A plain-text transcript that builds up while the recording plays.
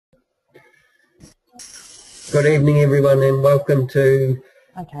Good evening, everyone, and welcome to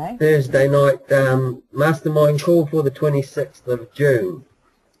Thursday night Mastermind Call for the 26th of June.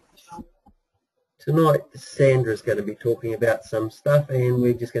 Tonight, Sandra's going to be talking about some stuff, and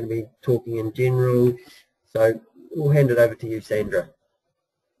we're just going to be talking in general. So we'll hand it over to you, Sandra.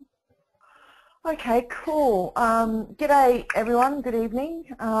 Okay, cool. G'day, everyone. Good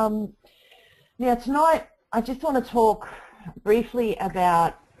evening. Now, tonight, I just want to talk briefly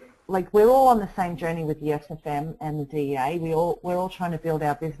about, like, we're all on the same journey with the SFM and the DEA. We're all trying to build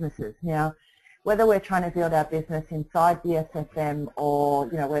our businesses. Now, whether we're trying to build our business inside the SFM or,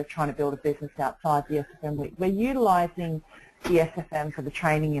 you know, we're trying to build a business outside the SFM, we're utilising the SFM for the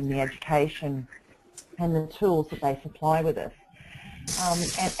training and the education and the tools that they supply with us.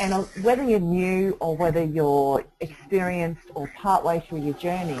 And whether you're new or whether you're experienced or partway through your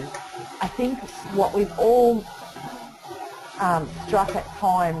journey, I think what we've all struck at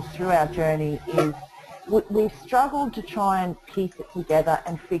times through our journey is we've struggled to try and piece it together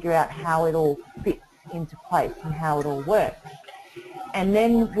and figure out how it all fits into place and how it all works. And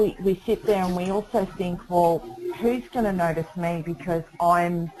then we sit there and we also think, well, who's going to notice me, because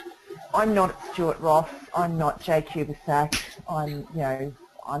I'm not Stuart Ross, I'm not Jay Cubisack, I'm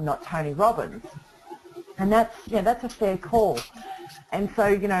not Tony Robbins. And that's a fair call. And so,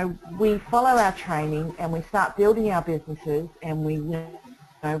 you know, we follow our training and we start building our businesses, and we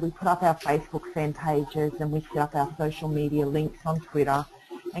put up our Facebook fan pages, and we set up our social media links on Twitter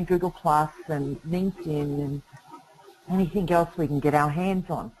and Google Plus and LinkedIn and anything else we can get our hands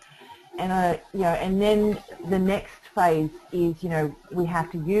on. And and then the next phase is, you know, we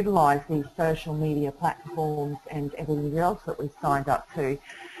have to utilise these social media platforms and everything else that we've signed up to,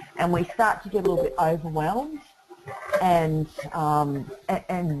 and we start to get a little bit overwhelmed. And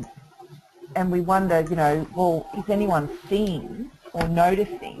we wonder, you know, well, is anyone seeing or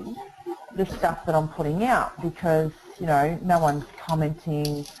noticing the stuff that I'm putting out? Because, you know, no one's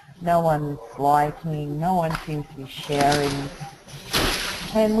commenting, no one's liking, no one seems to be sharing.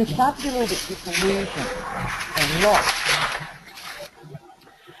 And we start to get a little bit disillusioned and lost.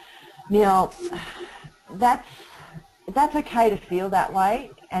 Now, that's okay to feel that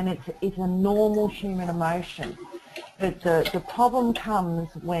way, and it's a normal human emotion. But the problem comes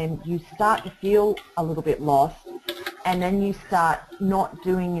when you start to feel a little bit lost, and then you start not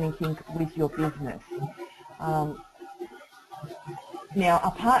doing anything with your business. Now,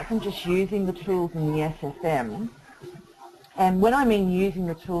 apart from just using the tools in the SFM, and when I mean using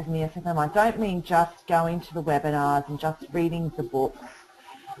the tools in the SFM, I don't mean just going to the webinars and just reading the books.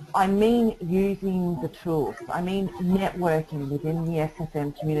 I mean using the tools. I mean networking within the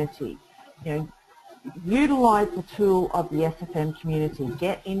SFM community. You know, utilize the tool of the SFM community.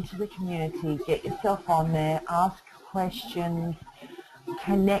 Get into the community, get yourself on there, ask questions,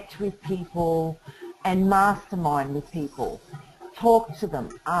 connect with people, and mastermind with people. Talk to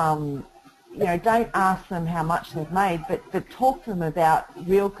them. You know, don't ask them how much they've made, but talk to them about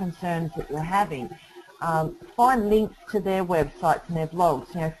real concerns that you're having. Find links to their websites and their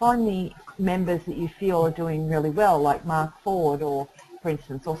blogs. You know, find the members that you feel are doing really well, like Mark Ford, or for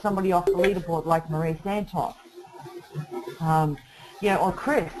instance, or somebody off the leaderboard like Marie Santos. You know, or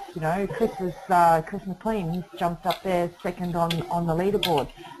Chris. You know, Chris McLean. He's jumped up there second on the leaderboard.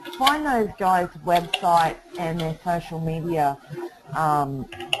 Find those guys' websites and their social media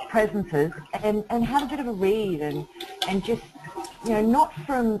presences, and have a bit of a read, and just, you know, not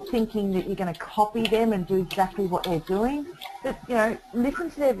from thinking that you're going to copy them and do exactly what they're doing, but, you know, listen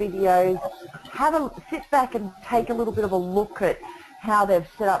to their videos, sit back and take a little bit of a look at how they've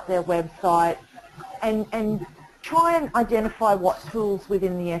set up their website, and try and identify what tools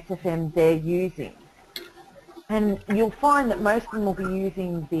within the SFM they're using. And you'll find that most of them will be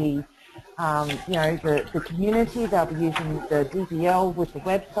using the you know, the community. They'll be using the DBL with the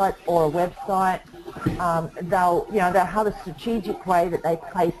website, or a website. They'll have a strategic way that they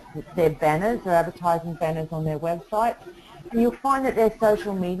place their banners, their advertising banners on their website. And you'll find that their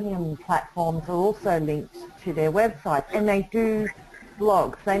social media platforms are also linked to their websites, and they do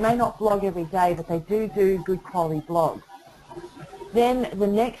blogs. They may not blog every day, but they do good quality blogs. Then the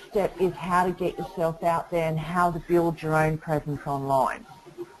next step is how to get yourself out there and how to build your own presence online.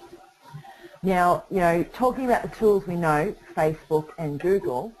 Now, you know, talking about the tools we know, Facebook and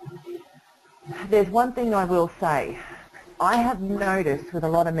Google, there's one thing I will say. I have noticed with a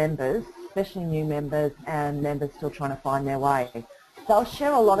lot of members, especially new members and members still trying to find their way, they'll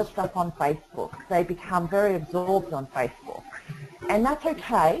share a lot of stuff on Facebook. They become very absorbed on Facebook. And that's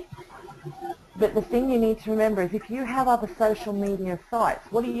okay. But the thing you need to remember is, if you have other social media sites,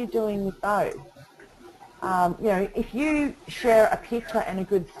 what are you doing with those? You know, if you share a picture and a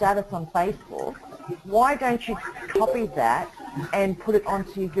good status on Facebook, why don't you copy that and put it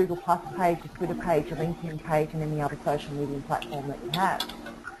onto your Google Plus page, your Twitter page, your LinkedIn page, and any other social media platform that you have?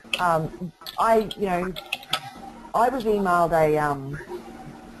 I was emailed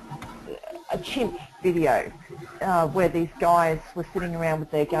a chimp video where these guys were sitting around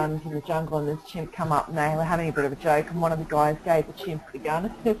with their guns in the jungle, and this chimp come up and they were having a bit of a joke, and one of the guys gave the chimp the gun,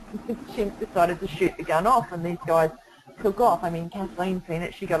 and the chimp decided to shoot the gun off, and these guys took off. I mean, Kathleen's seen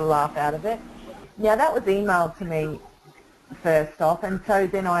it, she got a laugh out of it. Now that was emailed to me first off, and so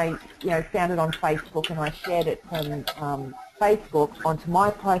then I found it on Facebook, and I shared it from Facebook onto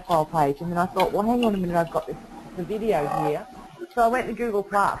my profile page, and then I thought, well, hang on a minute, I've got the video here. So I went to Google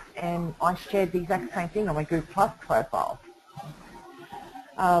Plus and I shared the exact same thing on my Google Plus profile.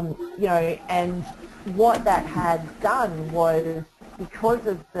 And what that had done was, because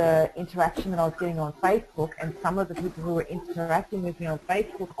of the interaction that I was getting on Facebook, and some of the people who were interacting with me on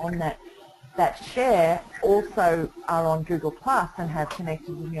Facebook on that share also are on Google Plus and have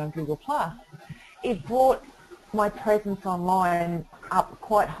connected with me on Google Plus, it brought my presence online up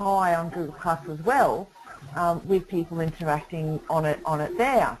quite high on Google Plus as well. With people interacting on it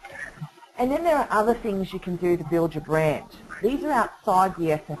there. And then there are other things you can do to build your brand. These are outside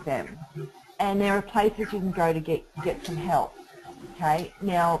the SFM, and there are places you can go to get some help. Okay,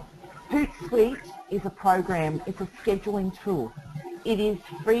 now Hootsuite is a program, it's a scheduling tool. It is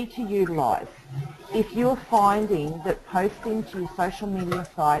free to utilize. If you're finding that posting to your social media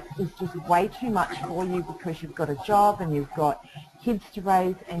site is just way too much for you because you've got a job and you've got kids to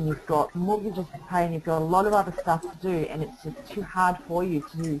raise and you've got mortgages to pay and you've got a lot of other stuff to do, and it's just too hard for you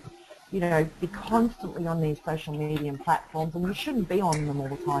to, be constantly on these social media platforms, and you shouldn't be on them all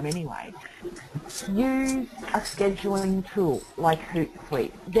the time anyway, use a scheduling tool like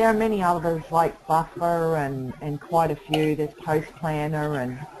Hootsuite. There are many others like Buffer and quite a few. There's Post Planner,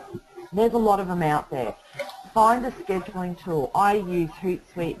 and there's a lot of them out there. Find a scheduling tool. I use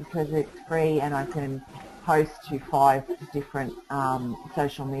Hootsuite because it's free and I can post to 5 different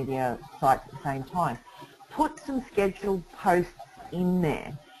social media sites at the same time. Put some scheduled posts in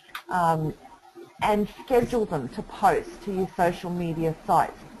there and schedule them to post to your social media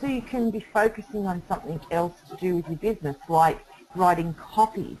sites, so you can be focusing on something else to do with your business, like writing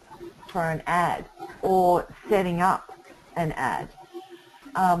copy for an ad or setting up an ad.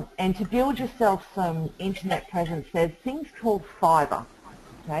 And to build yourself some internet presence, there's things called Fiverr.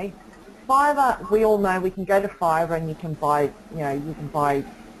 Okay, Fiverr, we all know, we can go to Fiverr and you can buy,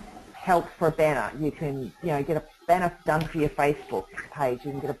 help for a banner. You can, get a banner done for your Facebook page.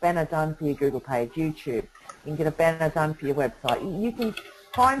 You can get a banner done for your Google page, YouTube. You can get a banner done for your website. You can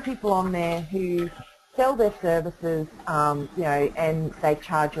find people on there who sell their services, and they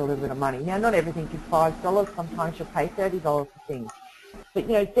charge you a little bit of money. Now, not everything is $5. Sometimes you'll pay $30 for things. But,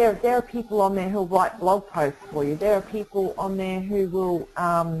 there are people on there who'll write blog posts for you. There are people on there who will,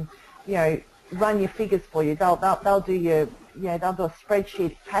 run your figures for you. They'll do your, they'll do a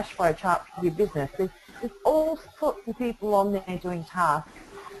spreadsheet, cash flow chart for your business. There's all sorts of people on there doing tasks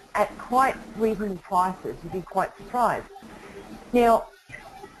at quite reasonable prices. You'd be quite surprised. Now,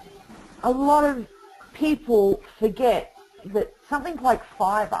 a lot of people forget that something like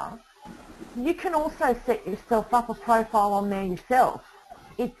Fiverr, you can also set yourself up a profile on there yourself.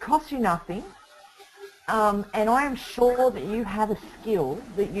 It costs you nothing, and I am sure that you have a skill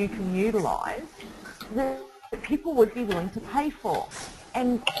that you can utilize that people would be willing to pay for.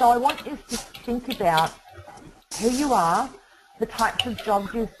 And so I want you to think about who you are, the types of jobs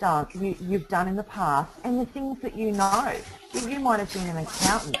you've done in the past, and the things that you know. You might have been an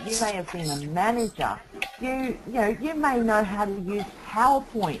accountant. You may have been a manager. You may know how to use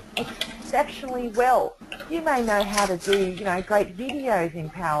PowerPoint exceptionally well. You may know how to do, great videos in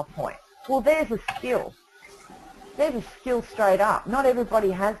PowerPoint. Well, there's a skill. There's a skill straight up. Not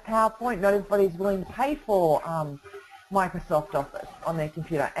everybody has PowerPoint. Not everybody's willing to pay for Microsoft Office on their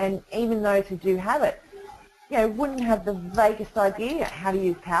computer. And even those who do have it, wouldn't have the vaguest idea how to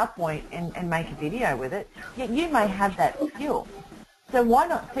use PowerPoint and make a video with it. Yet you may have that skill. So why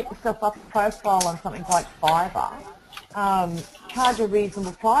not set yourself up a profile on something like Fiverr, charge a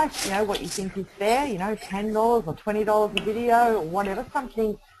reasonable price, what you think is fair, $10 or $20 a video or whatever,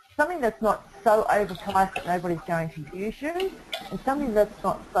 something that's not so overpriced that nobody's going to use you, and something that's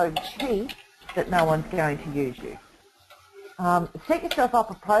not so cheap that no one's going to use you. Set yourself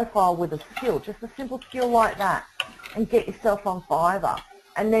up a profile with a skill, just a simple skill like that, and get yourself on Fiverr,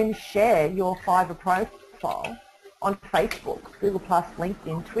 and then share your Fiverr profile on Facebook, Google+,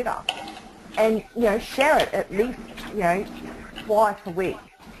 LinkedIn, Twitter, and share it at least twice a week.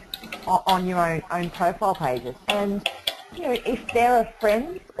 on your own profile pages. And you know, if there are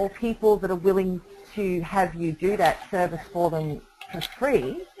friends or people that are willing to have you do that service for them for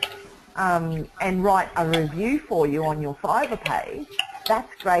free, and write a review for you on your Fiverr page,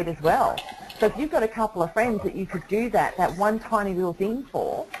 that's great as well. So if you've got a couple of friends that you could do that one tiny little thing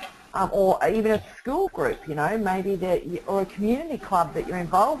for, or even a school group, you know, maybe or a community club that you're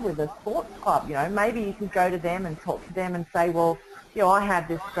involved with, a sports club, you know, maybe you could go to them and talk to them and say, well, you know, I have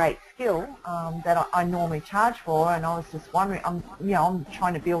this great skill that I normally charge for, and I was just wondering, I'm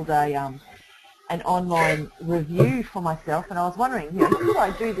trying to build an online review for myself, and I was wondering, you know, could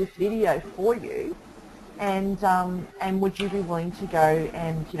I do this video for you, and would you be willing to go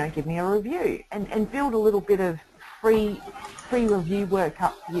and, you know, give me a review, and build a little bit of free review work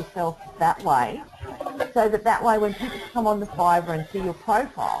up for yourself that way, so that way when people come on the Fiverr and see your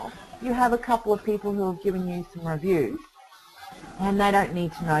profile, you have a couple of people who have given you some reviews, and they don't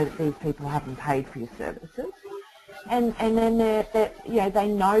need to know that these people haven't paid for your services. And then you know, they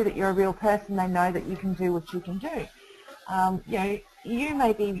know that you're a real person. They know that you can do what you can do. You know, you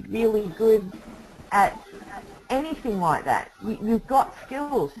may be really good at anything like that. You've got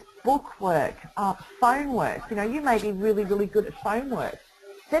skills, book work, phone work. You know, you may be really, really good at phone work.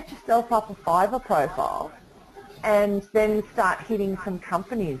 Set yourself up a Fiverr profile, and then start hitting some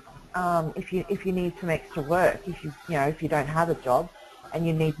companies if you need some extra work. If you don't have a job, and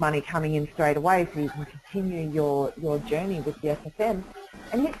you need money coming in straight away so you can continue your journey with the SFM,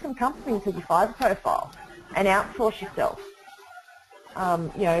 and hit some companies with your Fiverr profile and outsource yourself.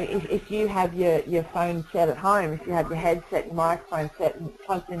 You know, if you have your phone set at home, if you have your headset, your microphone set and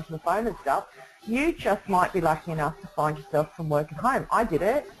plugged into the phone and stuff, you just might be lucky enough to find yourself some work at home. I did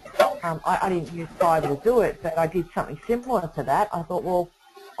it. I didn't use Fiverr to do it, but I did something similar to that. I thought, well,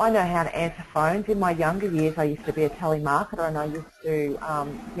 I know how to answer phones. In my younger years, I used to be a telemarketer, and I used to,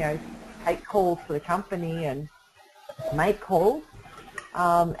 you know, take calls for the company and make calls.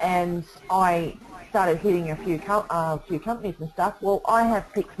 And I started hitting a few companies and stuff. Well, I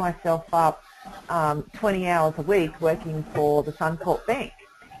have picked myself up 20 hours a week working for the Suncorp Bank,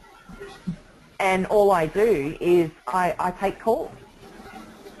 and all I do is I take calls,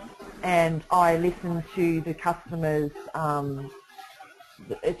 and I listen to the customers.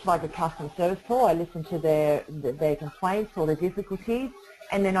 It's like a customer service call. I listen to their complaints or their difficulties,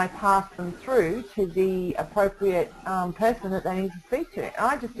 and then I pass them through to the appropriate person that they need to speak to. And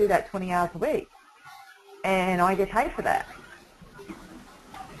I just do that 20 hours a week, and I get paid for that.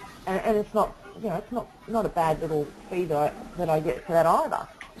 And it's not, you know, it's not a bad little fee that I get for that either,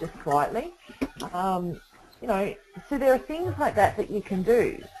 just slightly. You know, so there are things like that you can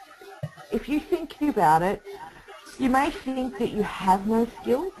do. If you think about it, you may think that you have no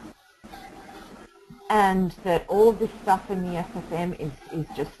skills, and that all of this stuff in the SFM is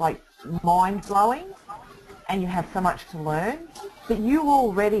just like mind-blowing, and you have so much to learn, but you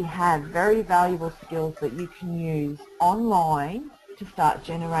already have very valuable skills that you can use online to start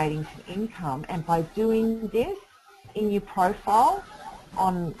generating some income. And by doing this in your profile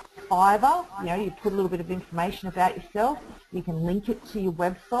on Fiverr, you know, you put a little bit of information about yourself. You can link it to your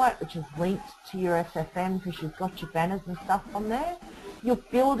website, which is linked to your SFM because you've got your banners and stuff on there. You're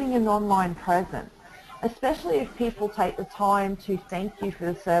building an online presence, especially if people take the time to thank you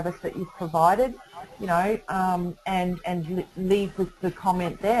for the service that you've provided, you know, and leave the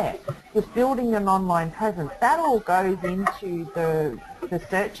comment there. You're building an online presence. That all goes into the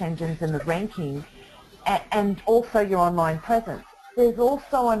search engines and the ranking, and also your online presence. There's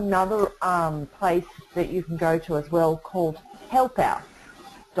also another place that you can go to as well called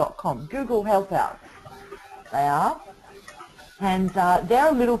helpout.com. Google helpouts, they are. And they're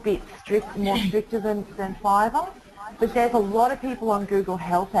a little bit more stricter than Fiverr, but there's a lot of people on Google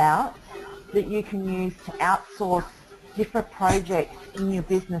Helpouts that you can use to outsource different projects in your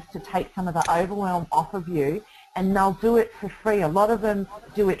business to take some of the overwhelm off of you, and they'll do it for free. A lot of them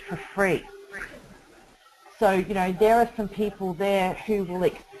do it for free. So, you know, there are some people there who will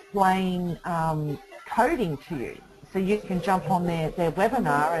explain coding to you. So you can jump on their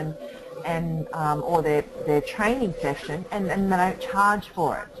webinar or their training session, and they don't charge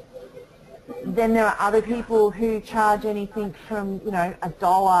for it. Then there are other people who charge anything from, you know,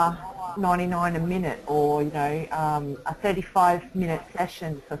 $1.99 a minute, or, you know, a 35-minute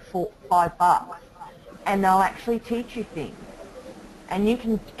session for $5, and they'll actually teach you things. And you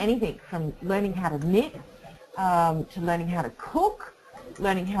can anything from learning how to knit, to learning how to cook,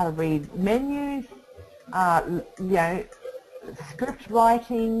 learning how to read menus, you know, script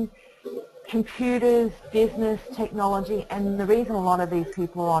writing, computers, business, technology. And the reason a lot of these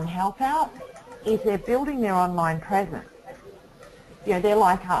people are on Helpout is they're building their online presence. you know, they're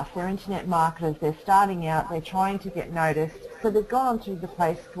like us, they're internet marketers, they're starting out, they're trying to get noticed, so they've gone onto the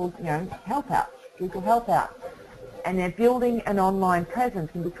place called, you know, helpout, Google Helpout, and they're building an online presence.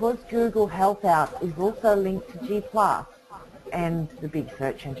 And because Google Helpout is also linked to G+, and the big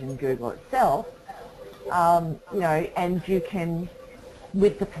search engine Google itself, you know, and you can,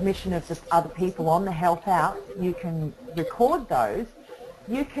 with the permission of the other people on the Helpout, you can record those.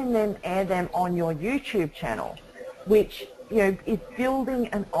 You can then air them on your YouTube channel, which, you know, is building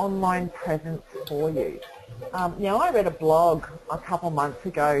an online presence for you. Now, I read a blog a couple months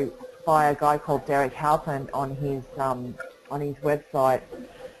ago by a guy called Derek Halpin on his website,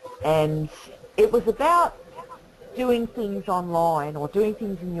 and it was about doing things online or doing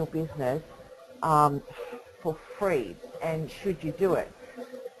things in your business for free, and should you do it.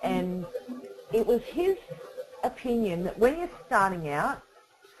 And it was his opinion that when you're starting out,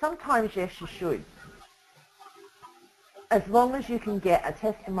 sometimes yes, you should, as long as you can get a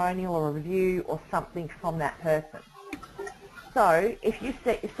testimonial or a review or something from that person. So if you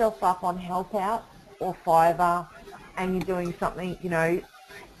set yourself up on Helpout or Fiverr and you're doing something, you know,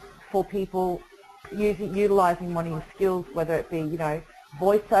 for people utilizing one of your skills, whether it be, you know,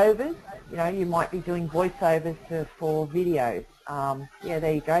 voiceovers, you know, you might be doing voiceovers for videos. Yeah,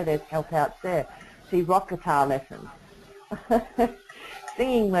 there you go, there's Helpouts there. See, rock guitar lessons,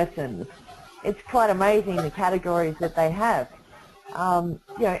 singing lessons. It's quite amazing the categories that they have. You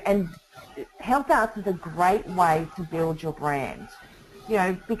know, and Helpouts is a great way to build your brand, you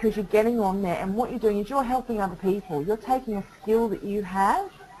know, because you're getting on there and what you're doing is you're helping other people. You're taking a skill that you have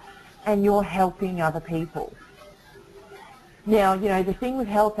and you're helping other people. Now, you know, the thing with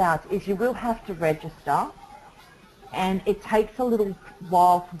Helpouts is you will have to register, and it takes a little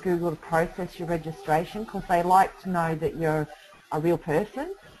while for Google to process your registration because they like to know that you're a real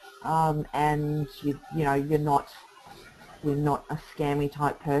person, and you know, you're not a scammy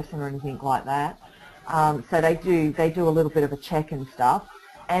type person or anything like that. So they do a little bit of a check and stuff.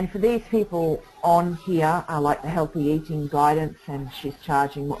 And for these people on here, like the healthy eating guidance, and she's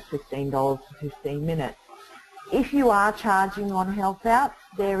charging, what, $15 for 15 minutes. If you are charging on Helpout,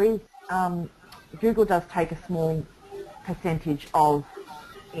 there is, Google does take a small percentage of,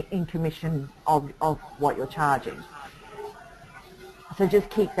 in commission of what you're charging. So just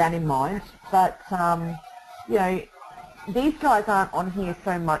keep that in mind. But, you know, these guys aren't on here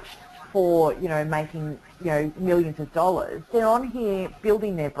so much for, you know, making, you know, millions of dollars. They're on here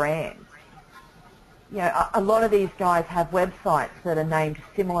building their brand. You know, a lot of these guys have websites that are named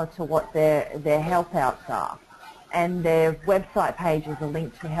similar to what their Helpouts are. And their website pages are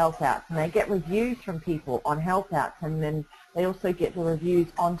linked to Helpouts, and they get reviews from people on Helpouts, and then they also get the reviews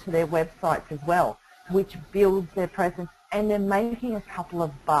onto their websites as well, which builds their presence, and they're making a couple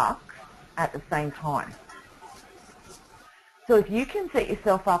of bucks at the same time. So if you can set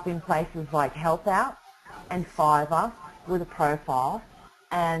yourself up in places like Helpout and Fiverr with a profile,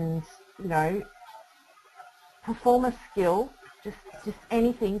 and, you know, perform a skill, just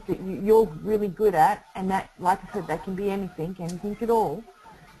anything that you're really good at, and that, like I said, that can be anything at all,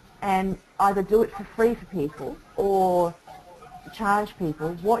 and either do it for free for people or charge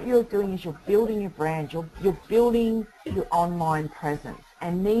people. What you're doing is you're building your brand, you're building your online presence,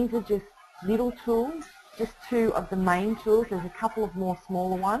 and these are just little tools, just two of the main tools. There's a couple of more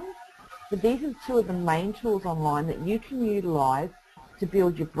smaller ones, but these are two of the main tools online that you can utilize to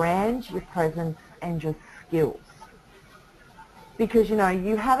build your brand, your presence, and your skills. Because, you know,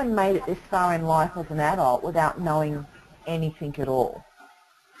 you haven't made it this far in life as an adult without knowing anything at all.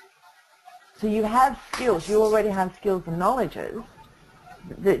 So you have skills, you already have skills and knowledges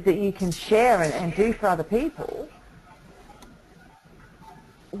that you can share and do for other people,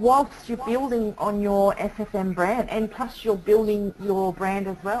 whilst you're building on your SFM brand, and plus you're building your brand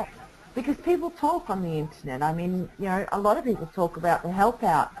as well. Because people talk on the internet. I mean, you know, a lot of people talk about the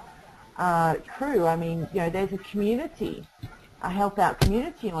Helpout crew. I mean, you know, there's a community, a Helpout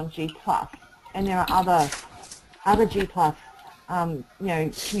community on G+, and there are other G+, you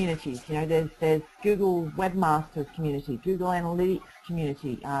know, communities. You know, there's Google Webmasters community, Google Analytics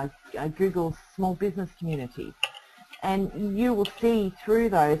community, Google Small Business community. And you will see through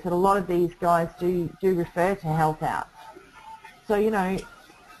those that a lot of these guys do refer to Helpout. So, you know,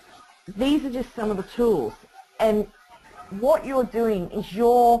 these are just some of the tools. And what you're doing is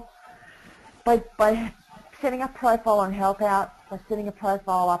by setting a profile on Helpout, by setting a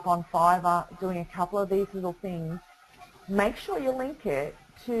profile up on Fiverr, doing a couple of these little things, make sure you link it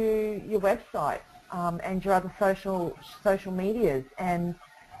to your website and your other social medias, and,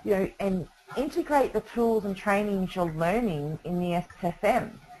 you know, and integrate the tools and trainings you're learning in the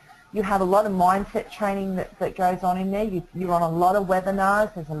SFM. You have a lot of mindset training that goes on in there. You're on a lot of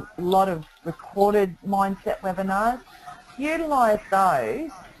webinars. There's a lot of recorded mindset webinars. Utilise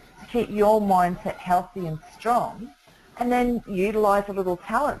those to keep your mindset healthy and strong, and then utilise a little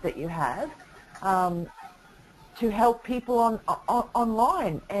talent that you have to help people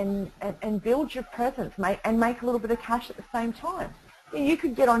online and build your presence and make a little bit of cash at the same time. You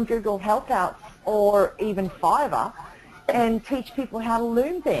could get on Google Helpouts or even Fiverr and teach people how to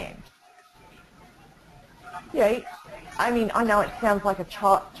loom band. I mean, I know it sounds like a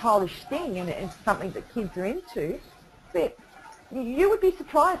childish thing and it's something that kids are into, but you would be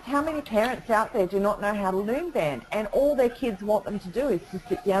surprised how many parents out there do not know how to loom band, and all their kids want them to do is to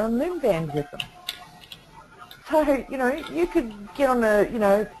sit down and loom band with them. So, you could get on a,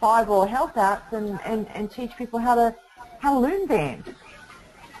 Fiverr or Helpouts and teach people how to loom band.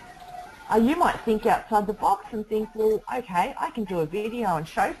 You might think outside the box and think, well, okay, I can do a video and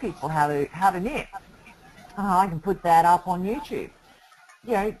show people how to knit. I can put that up on YouTube,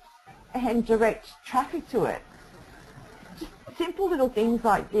 and direct traffic to it. Just simple little things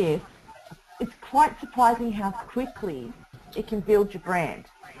like this. It's quite surprising how quickly it can build your brand.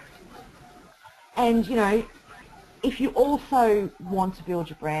 And, if you also want to build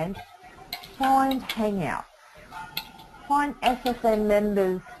your brand, find hangouts. Find SFM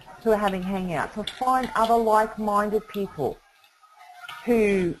members who are having hangouts, or find other like-minded people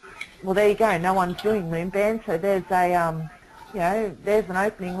who, well, there you go, no one's doing loom band, so there's a, there's an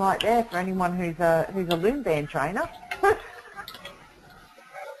opening right there for anyone who's a loom band trainer.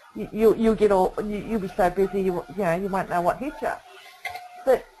 You'll be so busy, you won't know what hit you.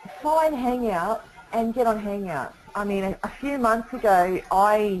 But find hangouts and get on hangouts. I mean, a few months ago,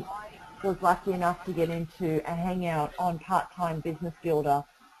 I was lucky enough to get into a hangout on Part-Time Business Builder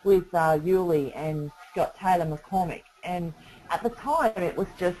with Yuli and Scott Taylor McCormick. And at the time, it was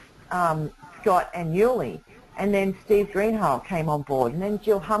just Scott and Yuli. And then Steve Greenhalgh came on board. And then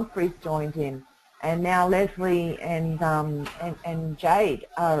Jill Humphreys joined in. And now Leslie and Jade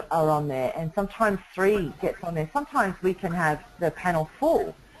are on there. And sometimes 3 gets on there. Sometimes we can have the panel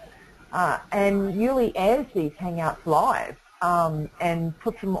full. And Yuli airs these hangouts live and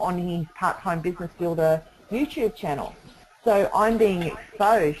puts them on his Part-Time Business Builder YouTube channel. So I'm being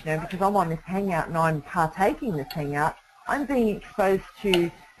exposed, because I'm on this hangout and I'm partaking in this hangout, I'm being exposed to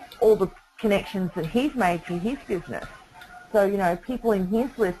all the connections that he's made through his business. So, people in his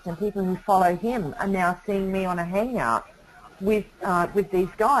list and people who follow him are now seeing me on a hangout with these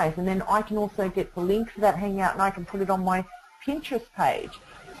guys. And then I can also get the link for that hangout and I can put it on my Pinterest page.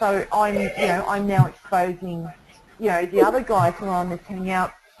 So I'm now exposing, the other guys who are on this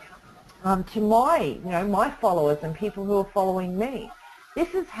hangout to my followers and people who are following me.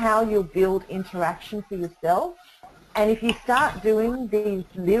 This is how you'll build interaction for yourself. And if you start doing these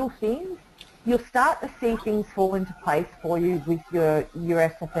little things, you'll start to see things fall into place for you with your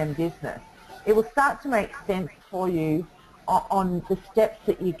SFM business. It will start to make sense for you on the steps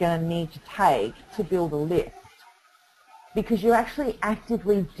that you're going to need to take to build a list, because you're actually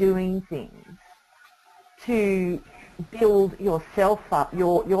actively doing things to build yourself up,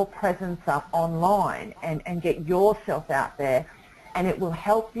 your presence up online and get yourself out there, and it will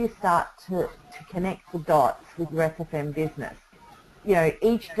help you start to connect the dots with your SFM business.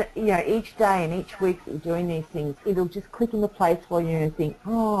 Each day and each week that you're doing these things, it'll just click into place for you and think,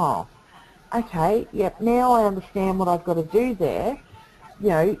 oh, okay, yep, now I understand what I've got to do there.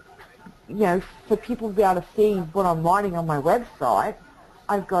 For people to be able to see what I'm writing on my website,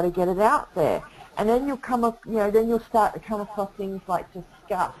 I've got to get it out there. And then you'll then you'll start to come across things like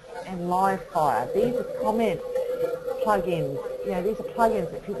Discuss and Livefire. These are comment plugins. These are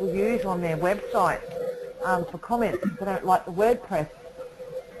plugins that people use on their websites for comments. They don't like the WordPress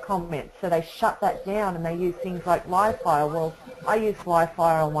comments, so they shut that down and they use things like Livefire. Well, I use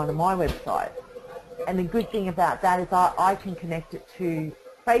Livefire on one of my websites. And the good thing about that is I can connect it to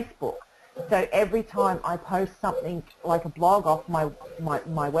Facebook. So every time I post something like a blog off my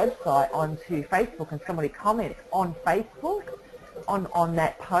website onto Facebook and somebody comments on Facebook on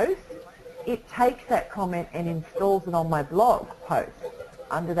that post, it takes that comment and installs it on my blog post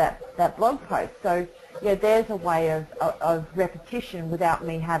under that blog post. So there's a way of repetition without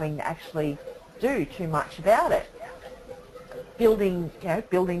me having to actually do too much about it. Building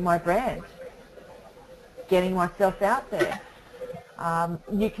my brand, getting myself out there.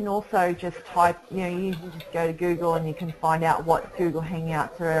 You can also just type, you can just go to Google and you can find out what Google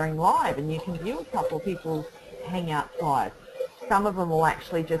Hangouts are airing live, and you can view a couple of people's Hangouts live. Some of them will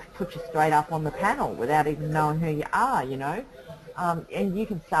actually just put you straight up on the panel without even knowing who you are, and you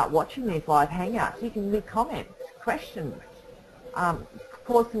can start watching these live Hangouts. You can leave comments, questions,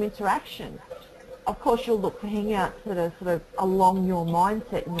 cause some interaction. Of course, you'll look for hangouts that are sort of along your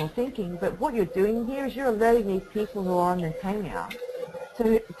mindset and your thinking, but what you're doing here is you're alerting these people who are on this hangout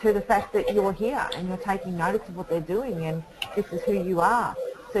to the fact that you're here and you're taking notice of what they're doing and this is who you are.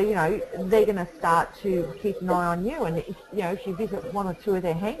 So, you know, they're going to start to keep an eye on you, and if, you know, if you visit one or two of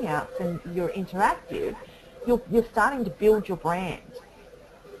their hangouts and you're interactive, you're starting to build your brand.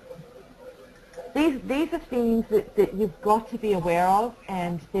 These are things that you've got to be aware of,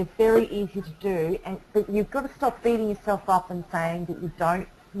 and they're very easy to do, but you've got to stop beating yourself up and saying that you don't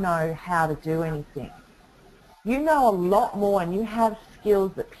know how to do anything. You know a lot more, and you have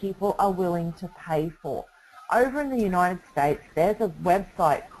skills that people are willing to pay for. Over in the United States, there's a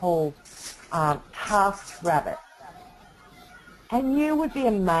website called TaskRabbit, and you would be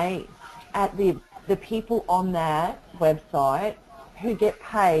amazed at the people on that website who get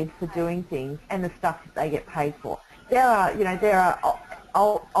paid for doing things and the stuff that they get paid for. There are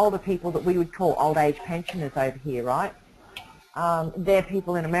older people that we would call old age pensioners over here, right? There are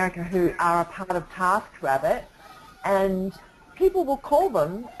people in America who are a part of TaskRabbit, and people will call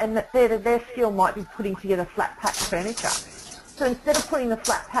them, and their skill might be putting together flat pack furniture. So instead of putting the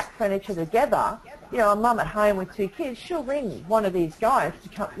flat pack furniture together, you know, a mum at home with 2 kids, she'll ring one of these guys to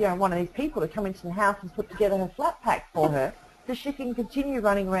come, you know, one of these people to come into the house and put together her flat pack for her, so she can continue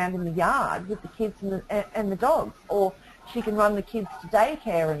running around in the yard with the kids and the dogs, or she can run the kids to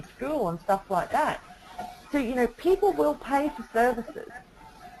daycare and school and stuff like that. So, you know, people will pay for services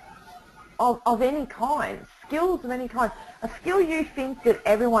of any kind, skills of any kind. A skill you think that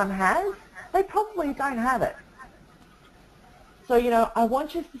everyone has, they probably don't have it. So, you know, I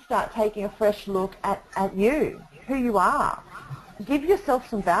want you to start taking a fresh look at you, who you are. Give yourself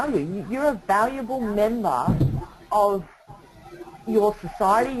some value. You're a valuable member of your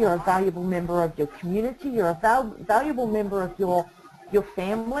society, you're a valuable member of your community, you're a valuable member of your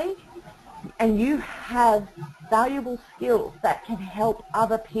family, and you have valuable skills that can help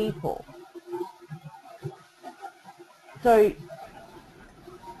other people. So,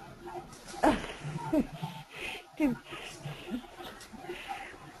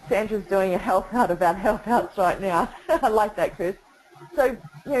 Sandra's doing a help out about help outs right now. I like that, Chris. So,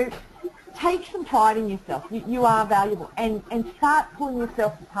 you know, take some pride in yourself. You are valuable, and start pulling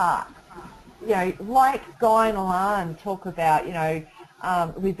yourself apart. You know, like Guy and Alan talk about, you know,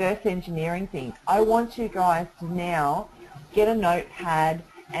 reverse engineering things. I want you guys to now get a notepad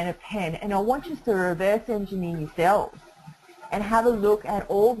and a pen, and I want you to reverse engineer yourselves and have a look at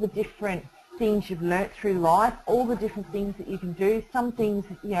all the different things you've learnt through life, all the different things that you can do. Some things,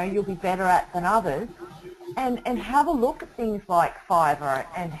 you know, you'll be better at than others. And have a look at things like Fiverr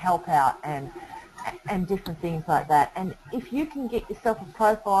and helpout and different things like that. And if you can get yourself a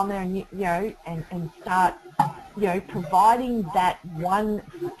profile on there and you know and start, you know, providing that one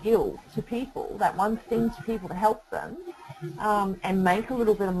skill to people, that one thing to people to help them, and make a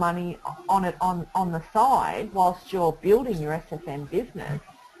little bit of money on it on the side whilst you're building your SFM business,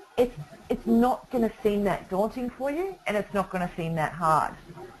 it's not going to seem that daunting for you, and it's not going to seem that hard.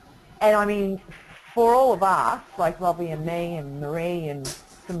 And I mean, for all of us, like Robbie and me and Marie and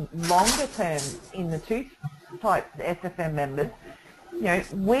some longer term in the two types SFM members, you know,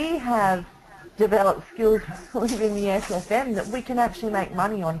 we have developed skills within the SFM that we can actually make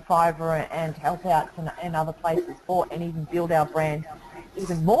money on Fiverr and helpouts and other places for, and even build our brand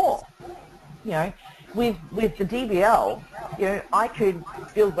even more. You know, with the DBL, you know, I could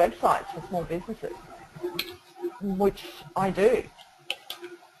build websites for small businesses, which I do.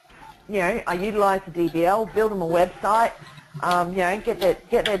 You know, I utilise the DBL, build them a website, you know, get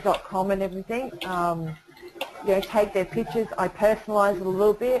their .com and everything, you know, take their pictures, I personalise it a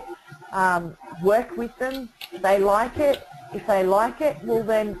little bit, work with them, they like it. If they like it, well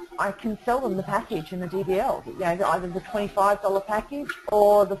then I can sell them the package in the DBL, you know, either the $25 package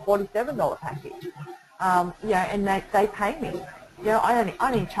or the $47 package, you know, and they pay me. You know, I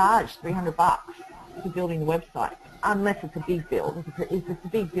only charge $300 for building the website, unless it's a big build. If it's a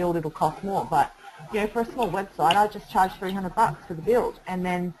big build, it'll cost more. But, you know, for a small website, I just charge $300 for the build, and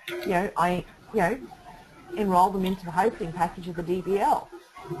then, you know, I enroll them into the hosting package of the DBL.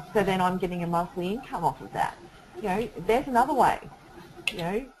 So then I'm getting a monthly income off of that. You know, there's another way. You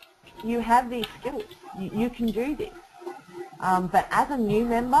know, you have these skills. You can do this. But as a new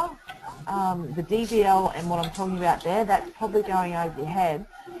member, the DBL and what I'm talking about there, that's probably going over your head.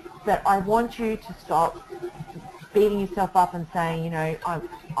 But I want you to stop beating yourself up and saying, you know,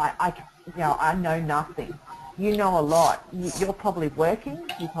 I know nothing. You know a lot. You're probably working.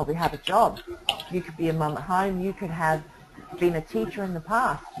 You probably have a job. You could be a mum at home. You could have been a teacher in the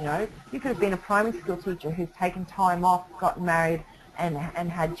past. You know, you could have been a primary school teacher who's taken time off, gotten married,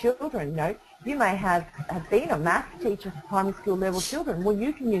 and had children, you know, you may have been a maths teacher for primary school level children. Well,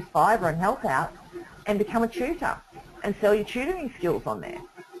 you can use Fiverr and helpout and become a tutor and sell your tutoring skills on there.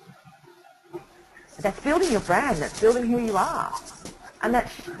 That's building your brand, that's building who you are. And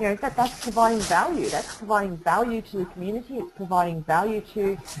that's, you know, that's providing value. That's providing value to the community. It's providing value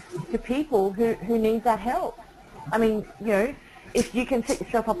to people who need that help. I mean, you know, if you can set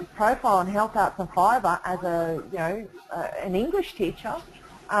yourself up a profile and help out for Fiverr as a, you know, an English teacher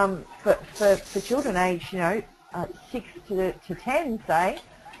for children aged, you know, 6 to 10, say,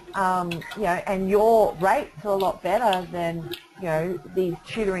 you know, and your rates are a lot better than, you know, these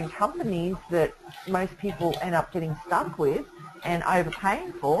tutoring companies that most people end up getting stuck with and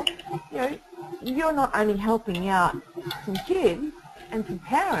overpaying for, you know, you're not only helping out some kids and some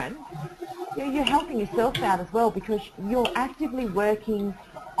parents, you know, you're helping yourself out as well, because you're actively working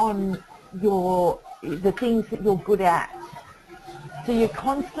on the things that you're good at. So you're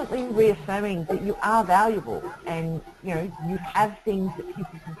constantly reaffirming that you are valuable and, you know, you have things that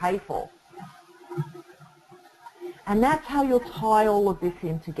people can pay for. And that's how you'll tie all of this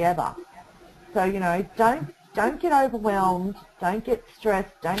in together. So, you know, don't get overwhelmed, don't get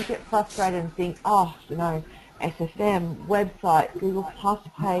stressed, don't get frustrated and think, oh, you know, SFM, website, Google Plus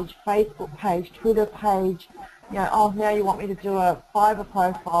page, Facebook page, Twitter page, you know, oh, now you want me to do a Fiverr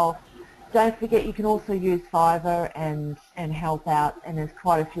profile. Don't forget you can also use Fiverr and help out, and there's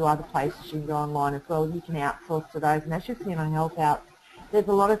quite a few other places you can go online as well. You can outsource to those, and as you've seen on help out, there's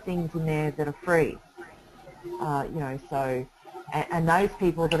a lot of things in there that are free. You know, so, and those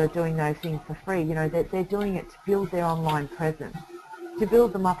people that are doing those things for free, you know, they're doing it to build their online presence, to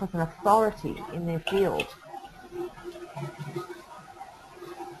build them up as an authority in their field.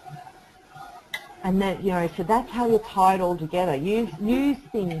 And that, you know, so that's how you tie it all together. Use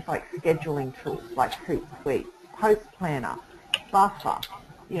things like scheduling tools, like Hootsuite, Post Planner, Buffer.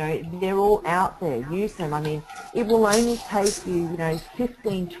 You know, they're all out there. Use them. I mean, it will only take you, you know,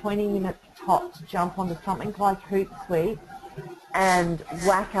 15, 20 minutes top to jump onto something like Hootsuite and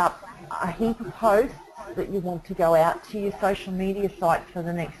whack up a heap of posts that you want to go out to your social media sites for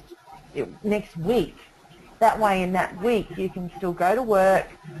the next week. That way, in that week, you can still go to work,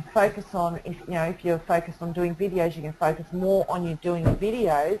 focus on, if you're focused on doing videos, you can focus more on you doing the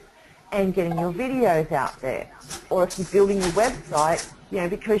videos and getting your videos out there. Or if you're building your website, you know,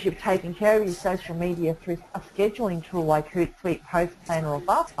 because you've taken care of your social media through a scheduling tool like Hootsuite, Post Planner, or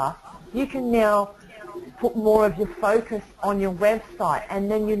Buffer, you can now put more of your focus on your website, and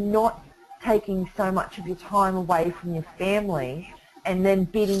then you're not taking so much of your time away from your family and then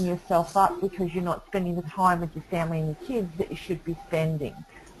beating yourself up because you're not spending the time with your family and your kids that you should be spending.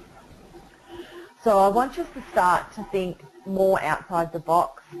 So I want you to start to think more outside the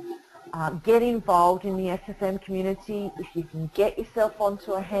box. Get involved in the SFM community. If you can get yourself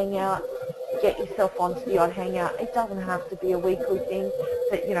onto a hangout, get yourself onto the odd hangout. It doesn't have to be a weekly thing,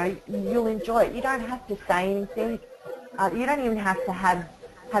 but, you know, you'll enjoy it. You don't have to say anything. You don't even have to have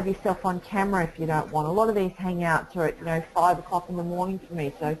yourself on camera if you don't want. A lot of these hangouts are at, you know, 5 o'clock in the morning for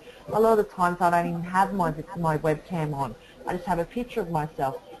me, so a lot of the times I don't even have my webcam on. I just have a picture of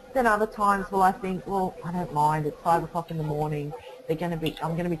myself. Then other times, well, I think, well, I don't mind. It's 5 o'clock in the morning. I'm going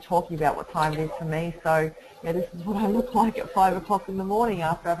to be talking about what time it is for me, so, you know, this is what I look like at 5 o'clock in the morning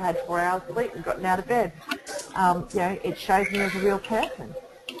after I've had 4 hours sleep and gotten out of bed. You know, it shows me as a real person.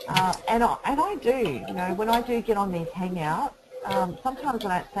 And I do, you know, when I do get on these hangouts, sometimes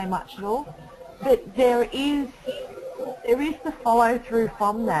I don't say much at all, but there is the follow through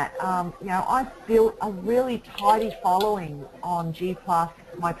from that. You know, I've built a really tidy following on G+,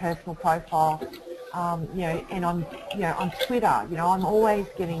 my personal profile, you know, and on Twitter. You know, I'm always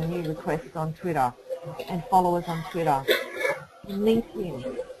getting new requests on Twitter and followers on Twitter,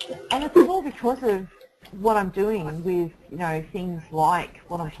 LinkedIn, and it's all because of what I'm doing with, you know, things like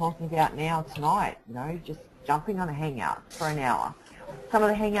what I'm talking about now tonight. You know, just jumping on a hangout for an hour. Some of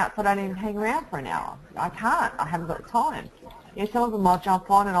the hangouts I don't even hang around for an hour. I can't. I haven't got the time. You know, some of them I'll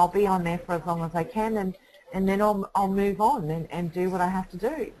jump on and I'll be on there for as long as I can, and then I'll move on and do what I have to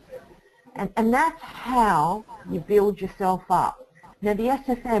do. And that's how you build yourself up. Now the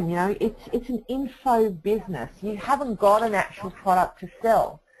SFM, you know, it's an info business. You haven't got an actual product to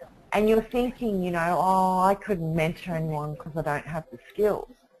sell. And you're thinking, you know, oh, I couldn't mentor anyone because I don't have the skills.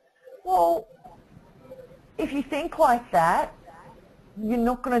 Well, if you think like that, you're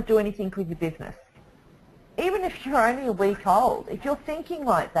not going to do anything with your business. Even if you're only a week old, if you're thinking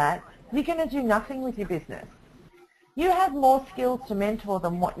like that, you're going to do nothing with your business. You have more skills to mentor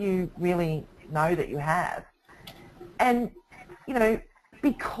than what you really know that you have. And, you know,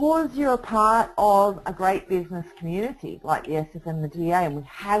 because you're a part of a great business community like the SFM and the DA, and we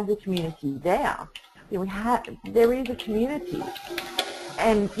have the community there, there is a community.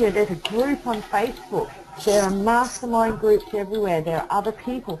 And there's a group on Facebook. There are mastermind groups everywhere. There are other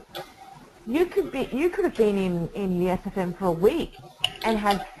people. You could have been in the SFM for a week and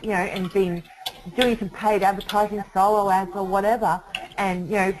had and been doing some paid advertising, solo ads or whatever,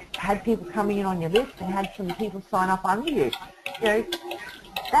 and had people coming in on your list and had some people sign up under you.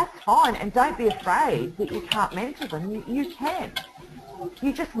 That's fine, and don't be afraid that you can't mentor them. You can.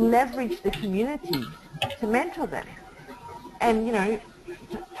 You just leverage the community to mentor them, and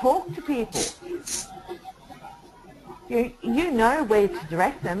talk to people. You know where to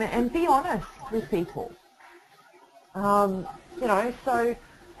direct them, and be honest with people. But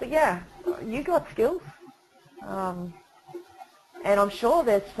yeah, you got skills. And I'm sure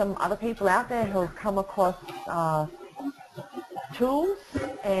there's some other people out there who have come across tools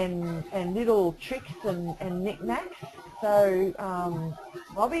and little tricks and knickknacks. So,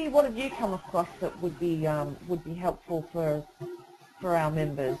 Robbie, what have you come across that would be helpful for our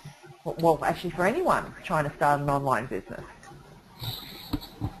members? Well, actually, for anyone trying to start an online business.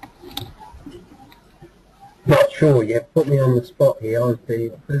 Not sure yet. Put me on the spot here. I've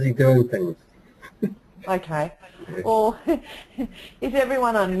been busy doing things. Okay. Well, is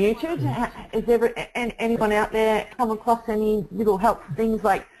everyone unmuted? Is anyone out there come across any little helpful things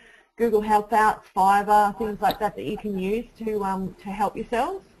like Google Helpouts, Fiverr, things like that you can use to help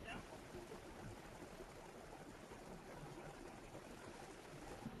yourselves?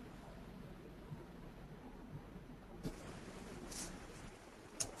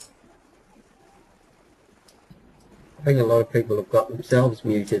 I think a lot of people have got themselves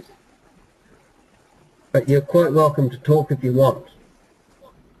muted. But you're quite welcome to talk if you want.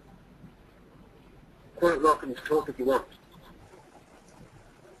 Quite welcome to talk if you want.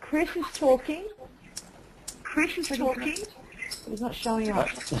 Chris is talking. Chris is talking. He's not showing up.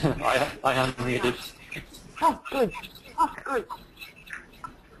 I am muted. Oh, good. Oh, good.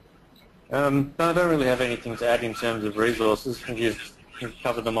 I don't really have anything to add in terms of resources. You've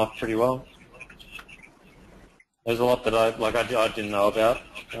covered them off pretty well. There's a lot that I didn't know about.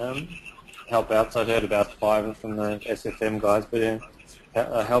 Helpouts, I'd heard about Fiverr from the SFM guys, but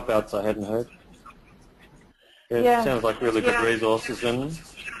helpouts I hadn't heard. Yeah. Sounds like really good resources, and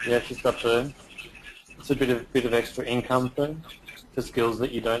if you've got it's a bit of extra income for skills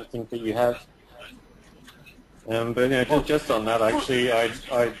that you don't think that you have. But just on that, actually,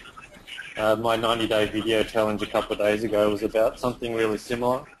 my 90-day video challenge a couple of days ago was about something really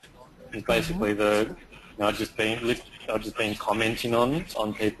similar. It's basically I've just been commenting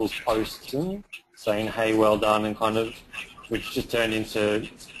on people's posts and saying, hey, well done, and kind of, which just turned into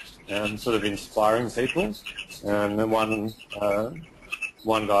sort of inspiring people. And then one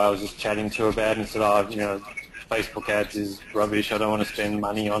guy I was just chatting to about and said, Facebook ads is rubbish, I don't want to spend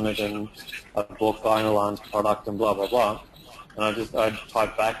money on it, and I bought Alarm's product and blah, blah, blah. And I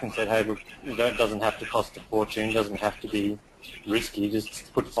typed back and said, hey, look, it doesn't have to cost a fortune, it doesn't have to be risky,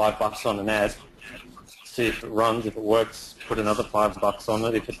 just put $5 on an ad. See if it runs. If it works, put another $5 on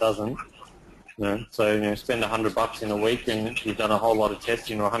it. If it doesn't, spend $100 in a week, and you've done a whole lot of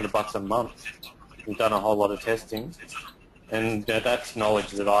testing, or $100 a month. You've done a whole lot of testing, and that's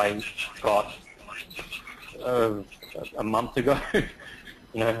knowledge that I got a month ago.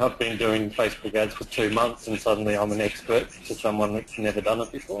 I've been doing Facebook ads for 2 months, and suddenly I'm an expert to someone that's never done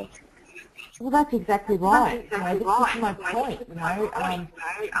it before. Well, that's exactly right. This is my point.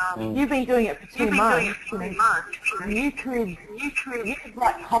 You've been doing it for 2 months. You could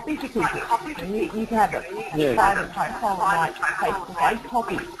write copy for people. You could have a private profile and write Facebook ad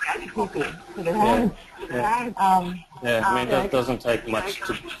copy to people for their own. That doesn't take much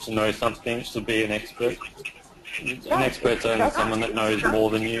to know something to be an expert. An expert's only someone that knows more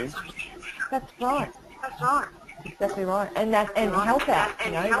than you. That's right. Exactly right, and help out.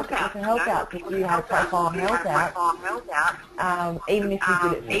 Look at help out. If you have a profile on help out, even if you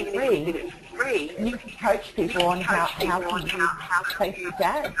did it for free, you can coach people on how to use Facebook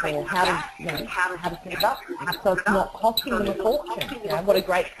ads, or how to set it up, so it's not costing them a fortune. What a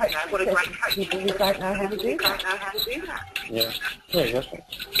great coach for people who don't know how to do that. Yeah, definitely.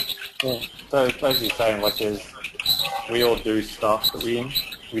 Yeah. So as you're saying, we all do stuff that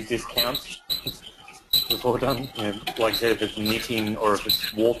we discount. We've all done, like I said, if it's knitting, or if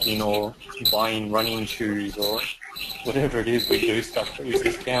it's walking, or buying running shoes, or whatever it is, we do stuff that we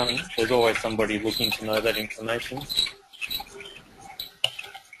discount. There's always somebody looking to know that information.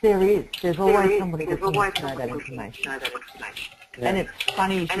 There is. There's always somebody looking to know that information. And it's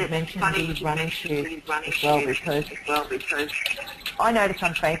funny you should mention these running shoes as well, because I noticed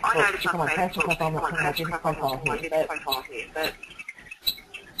on Facebook, just on my personal profile, I'm not talking about business profile here, but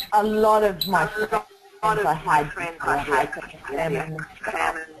a lot of my friends I had them and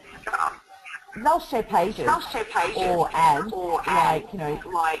stuff, they'll share pages or ads like,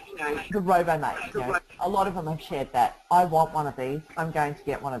 the RoboMate. A lot of them have shared that. I want one of these. I'm going to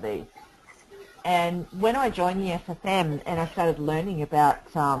get one of these. And when I joined the SFM and I started learning about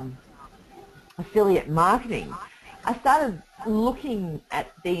affiliate marketing, I started looking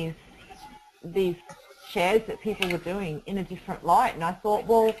at these shares that people were doing in a different light, and I thought,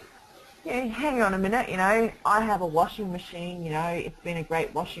 well, hang on a minute, I have a washing machine, it's been a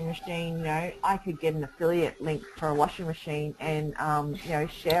great washing machine, I could get an affiliate link for a washing machine and,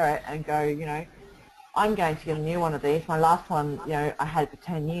 share it and go, I'm going to get a new one of these. My last one, I had it for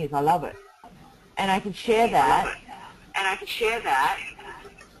 10 years. I love it. And I could share that.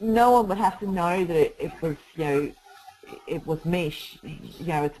 No one would have to know that it was, it was me,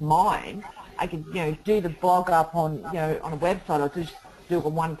 it's mine. I could, do the blog up on, on a website, or just do a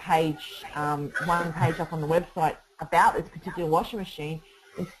one page up on the website about this particular washing machine,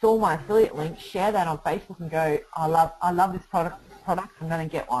 install my affiliate link, share that on Facebook and go, I love this product, I'm going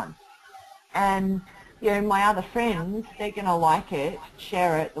to get one. And, my other friends, they're going to like it,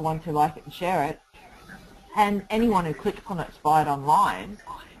 share it, the ones who like it and share it. And anyone who clicks on it to buy it online,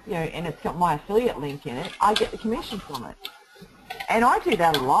 and it's got my affiliate link in it, I get the commission from it. And I do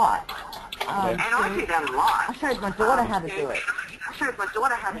that a lot. I showed my daughter how to do it.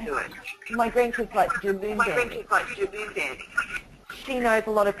 My grandkids like to do loom banding. She knows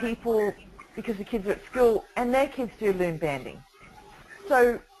a lot of people because the kids are at school and their kids do loom banding.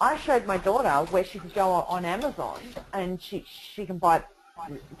 So I showed my daughter where she could go on Amazon and she can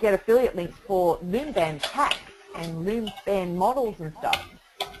get affiliate links for loom band packs and loom band models and stuff.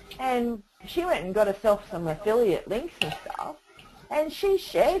 And she went and got herself some affiliate links and stuff, and she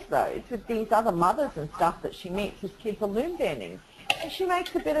shares those with these other mothers and stuff that she meets whose kids are loom banding, and she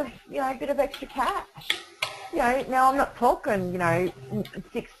makes a bit of extra cash. Now I'm not talking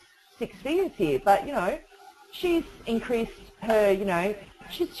six figures here, but she's increased her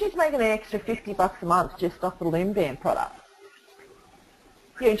she's making an extra $50 a month just off the loom band product.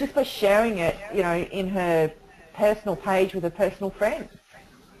 Just by sharing it in her personal page with her personal friends.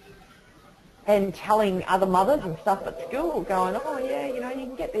 And telling other mothers and stuff at school, going, oh yeah, you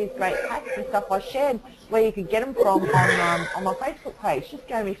can get these great packs and stuff. I shared where you could get them from on my Facebook page. Just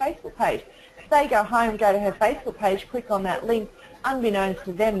go to my Facebook page. If they go home, go to her Facebook page, click on that link, unbeknownst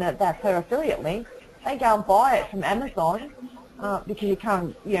to them that that's her affiliate link, they go and buy it from Amazon because you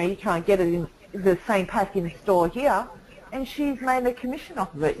can't get it in the same pack in store here. And she's made a commission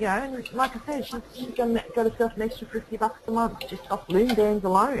off of it, and like I said, she's got herself an extra $50 a month just off loom bands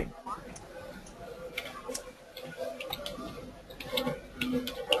alone.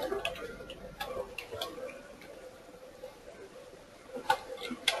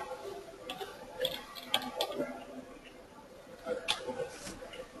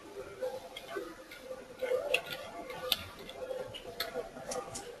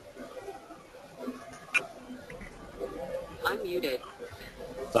 I'm muted.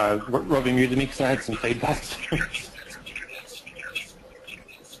 So Robbie muted me because I had some feedback.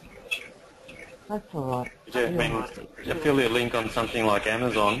 That's all right. Yeah, I mean, affiliate link on something like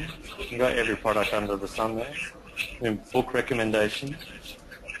Amazon, you got every product under the sun there. And book recommendations.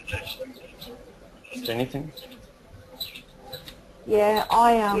 Just anything. Yeah,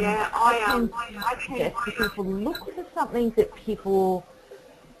 I tend to suggest to people look for something that people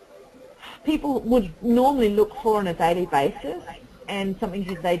would normally look for on a daily basis, and something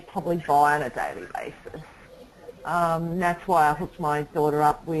that they'd probably buy on a daily basis. That's why I hooked my daughter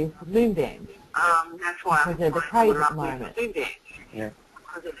up with loom bands. Because they're the craze at the moment. Yeah.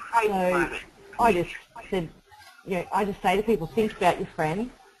 So I just said, I just say to people, think about your friends,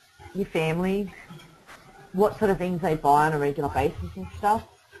 your family, what sort of things they buy on a regular basis and stuff,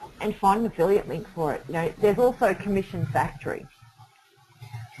 and find an affiliate link for it. There's also Commission Factory,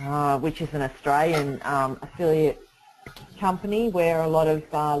 which is an Australian affiliate company where a lot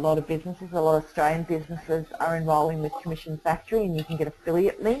of businesses, a lot of Australian businesses are enrolling with Commission Factory, and you can get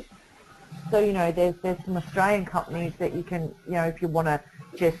affiliate links. So there's some Australian companies that you can if you want to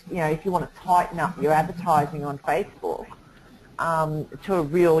just if you want to tighten up your advertising on Facebook to a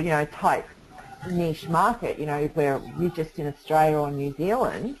real tight niche market, where you're just in Australia or New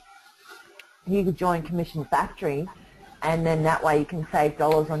Zealand, you could join Commission Factory, and then that way you can save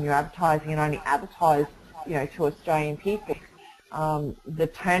dollars on your advertising and only advertise to Australian people. The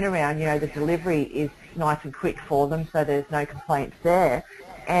turnaround, the delivery is nice and quick for them, so there's no complaints there,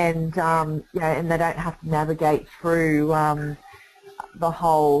 and and they don't have to navigate through the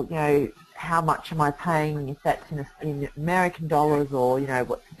whole, how much am I paying, if that's in American dollars, or,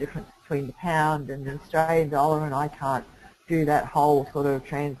 what's the difference between the pound and the Australian dollar, and I can't do that whole sort of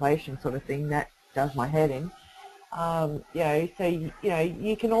translation sort of thing. That does my head in. So,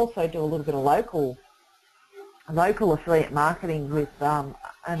 you can also do a little bit of local affiliate marketing with an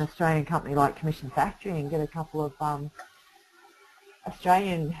Australian company like Commission Factory and get a couple of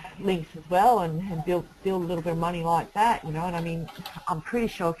Australian links as well, and build a little bit of money like that, And I mean, I'm pretty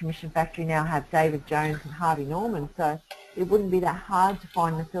sure Commission Factory now have David Jones and Harvey Norman, so it wouldn't be that hard to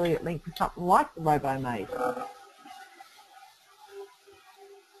find an affiliate link for something like the RoboMaid.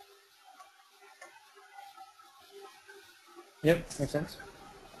 Yep, makes sense.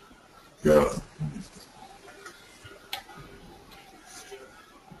 Yeah.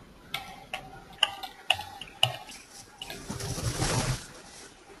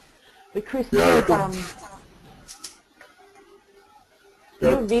 But Chris, Yeah.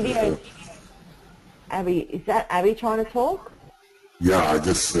 your video, Abby, is that Abby trying to talk? Yeah, I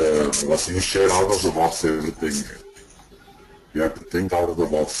just was you share out of the box everything. You have to think out of the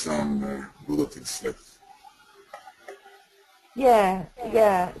box and do the things like. Yeah,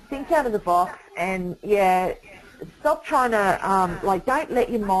 think out of the box, and stop trying to, don't let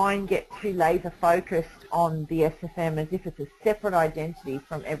your mind get too laser focused on the SFM as if it's a separate identity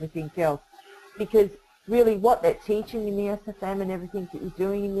from everything else, because really what they're teaching in the SFM and everything that you're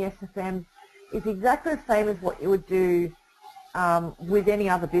doing in the SFM is exactly the same as what you would do with any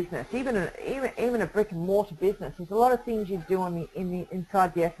other business, even a brick and mortar business. There's a lot of things you do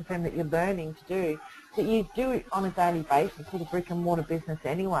inside the SFM that you're learning to do that you do on a daily basis with a brick and mortar business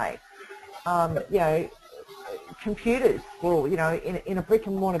anyway. Computers, well, in a brick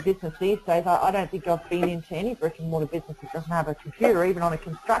and mortar business these days, I don't think I've been into any brick and mortar business that doesn't have a computer, even on a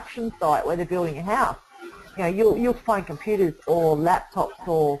construction site where they're building a house. You'll find computers or laptops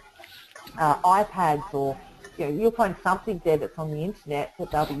or iPads, or you'll find something there that's on the internet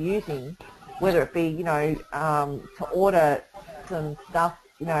that they'll be using, whether it be to order some stuff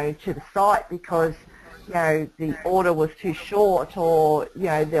to the site because the order was too short, or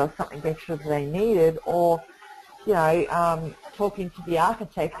there was something extra that they needed, or talking to the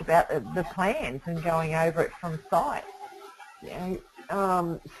architect about the plans and going over it from site.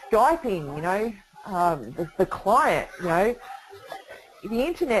 Skyping, the client, the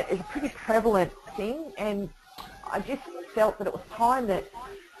internet is a pretty prevalent thing, and I just felt that it was time that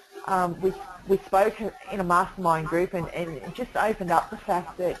we spoke in a mastermind group and it just opened up the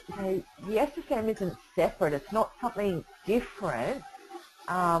fact that the SFM isn't separate. It's not something different.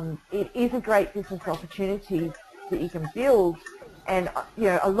 It is a great business opportunity that you can build, and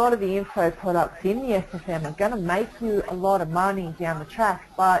a lot of the info products in the SFM are going to make you a lot of money down the track,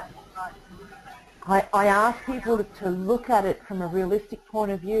 but I ask people to look at it from a realistic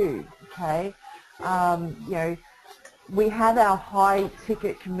point of view. Okay, we have our high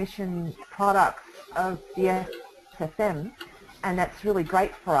ticket commission products of the SFM, and that's really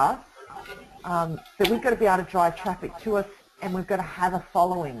great for us, but we've got to be able to drive traffic to us, and we've got to have a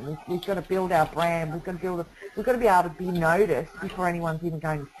following. We've got to build our brand. We've got to be able to be noticed before anyone's even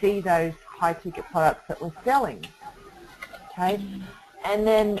going to see those high ticket products that we're selling. Okay, and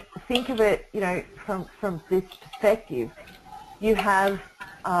then think of it, from this perspective. You have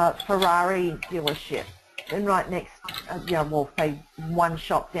a Ferrari dealership, and right next, say one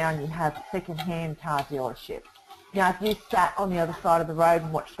shop down, you have a second-hand car dealership. Now, if you sat on the other side of the road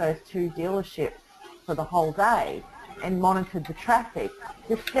and watched those two dealerships for the whole day and monitored the traffic,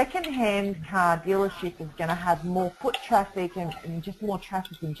 the second-hand car dealership is going to have more foot traffic and just more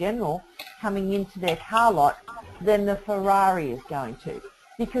traffic in general coming into their car lot than the Ferrari is going to,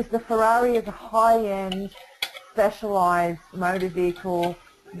 because the Ferrari is a high-end, specialized motor vehicle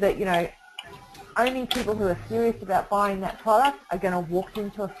that, only people who are serious about buying that product are going to walk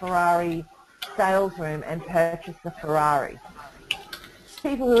into a Ferrari sales room and purchase the Ferrari.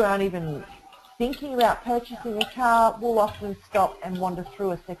 People who aren't even thinking about purchasing a car will often stop and wander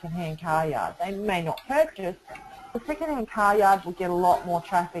through a second-hand car yard. They may not purchase. The second-hand car yard will get a lot more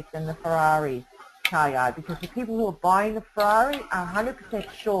traffic than the Ferrari car yard, because the people who are buying the Ferrari are 100%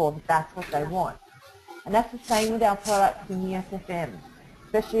 sure that that's what they want. And that's the same with our products in the SFM,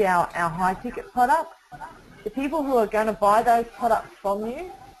 especially our high-ticket products. The people who are going to buy those products from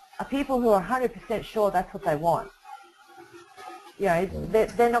you are people who are 100% sure that's what they want.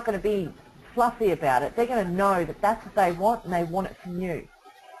 They're not going to be fluffy about it. They're going to know that that's what they want, and they want it from you.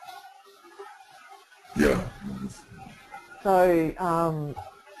 Yeah. So,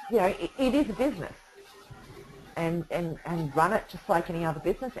 it is a business. And run it just like any other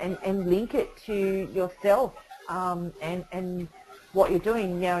business, and link it to yourself, and what you're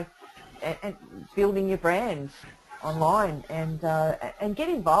doing, you know, and building your brand online, and get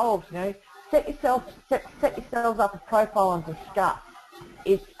involved. You know, set yourselves up a profile and discuss.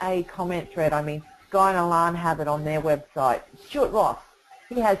 It's a comment thread. I mean, Guy and Alan have it on their website. Stuart Ross,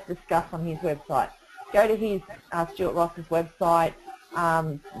 he has Discuss on his website. Go to his Stuart Ross's website,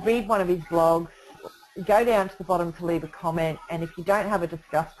 read one of his blogs, go down to the bottom to leave a comment, and if you don't have a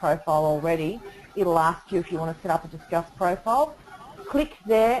Discuss profile already, it'll ask you if you want to set up a Discuss profile. Click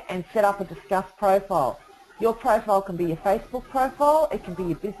there and set up a Discuss profile. Your profile can be your Facebook profile, it can be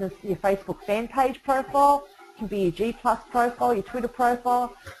your business, your Facebook fan page profile, it can be your G+ profile, your Twitter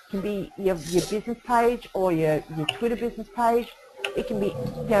profile, it can be your business page or your Twitter business page. It can be,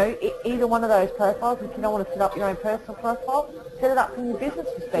 you know, either one of those profiles. If you don't want to set up your own personal profile, set it up from your business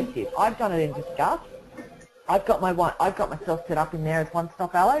perspective. I've done it in Discuss. I've got myself set up in there as One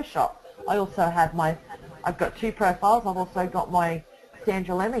Stop Aloe Shop. I also have I've got 2 profiles. I've also got my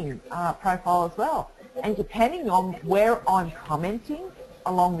Sandra Lemming profile as well. And depending on where I'm commenting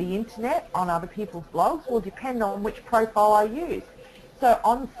along the internet on other people's blogs will depend on which profile I use. So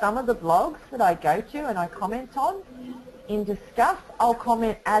on some of the blogs that I go to and I comment on, in Discuss, I'll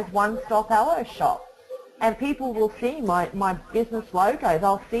comment as One Stop Aloe Shop. And people will see my business logo.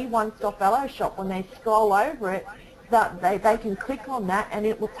 They'll see One Stop Aloe Shop when they scroll over it. That they can click on that and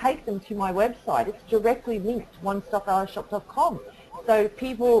it will take them to my website. It's directly linked to onestopaloeshop.com. So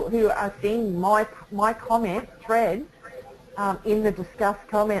people who are seeing my comment thread in the Discuss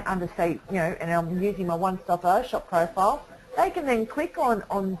comment under, say, you know, and I'm using my One Stop Aloe Shop profile, they can then click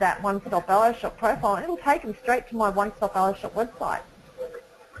on that One Stop Aloe Shop profile and it'll take them straight to my One Stop Aloe Shop website.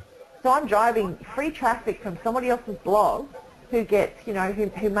 So I'm driving free traffic from somebody else's blog who gets, you know,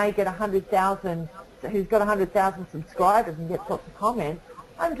 who may get 100,000, who's got 100,000 subscribers and gets lots of comments.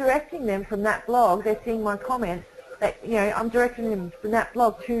 I'm directing them from that blog. They're seeing my comments. That, you know, I'm directing them from that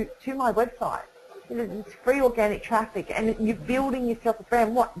blog to my website. It's free organic traffic, and you're building yourself a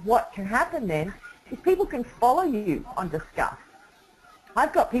brand. What can happen then is people can follow you on Discuss.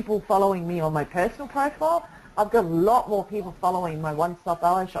 I've got people following me on my personal profile. I've got a lot more people following my One Stop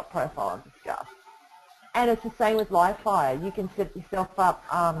Aloe Shop profile on Discuss. And it's the same with Livefire. You can set yourself up.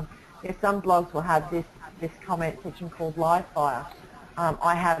 You know, some blogs will have this comment section called Livefire.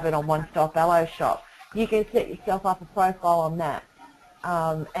 I have it on One Stop Aloe Shop. You can set yourself up a profile on that,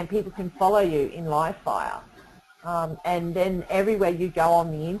 and people can follow you in Livefire. And then everywhere you go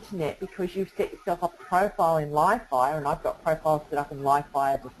on the internet, because you've set yourself up a profile in Livefire, and I've got profiles set up in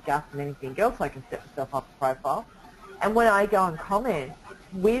Livefire, Discuss, and anything else I can set myself up a profile. And when I go and comment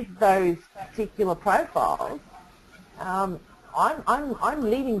with those particular profiles, I'm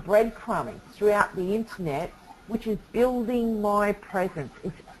leaving breadcrumbs throughout the internet, which is building my presence.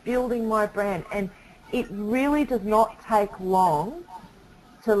 It's building my brand, and it really does not take long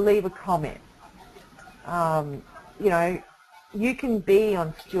to leave a comment. You know, you can be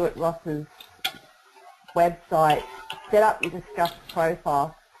on Stuart Ross's website, set up your Discuss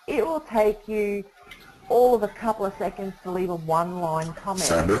profile. It will take you all of a couple of seconds to leave a one-line comment.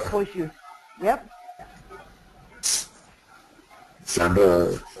 Sandra? Because yep.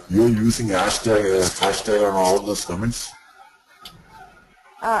 Sandra, you're using hashtag on all those comments?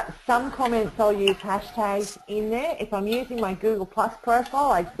 Some comments I'll use hashtags in there. If I'm using my Google Plus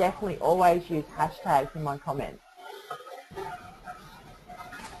profile, I definitely always use hashtags in my comments.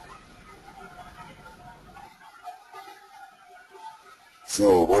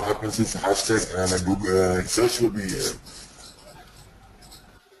 So what happens is hashtag and a Google search will be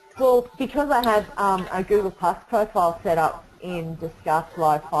Well, because I have a Google Plus profile set up in Discuss,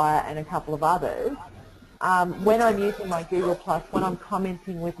 Livefire, and a couple of others, when I'm using my Google Plus, when I'm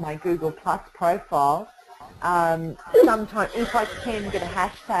commenting with my Google Plus profile, sometimes if I can get a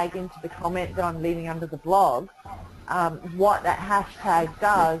hashtag into the comment that I'm leaving under the blog, what that hashtag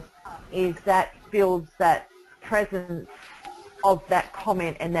does is that builds that presence of that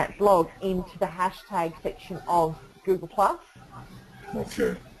comment and that blog into the hashtag section of Google Plus.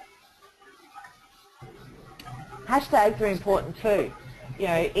 okay. Hashtags are important too. You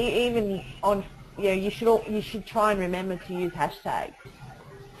know, even on, you know, you should try and remember to use hashtags.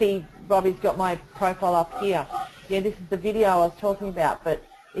 See, Robbie's got my profile up here. Yeah, this is the video I was talking about. But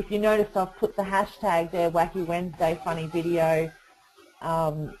if you notice, I've put the hashtag there, Wacky Wednesday Funny Video,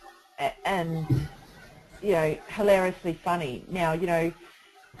 and you know, hilariously funny. Now, you know,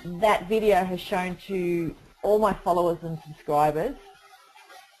 that video has shown to all my followers and subscribers.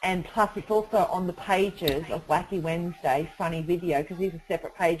 And plus it's also on the pages of Wacky Wednesday Funny Video, because these are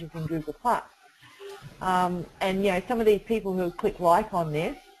separate pages in Google+. And, you know, some of these people who have clicked like on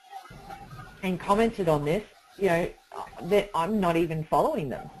this and commented on this, you know, I'm not even following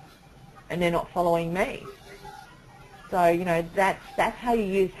them, and they're not following me. So, you know, that's how you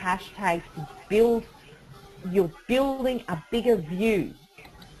use hashtags to build. You're building a bigger view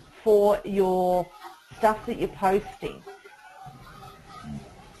for your stuff that you're posting.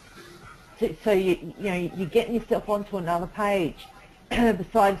 So you know, you're getting yourself onto another page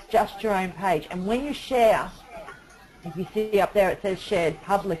besides just your own page. And when you share, if you see up there it says shared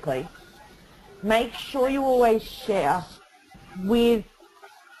publicly, make sure you always share with,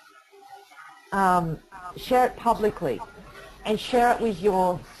 share it publicly. And share it with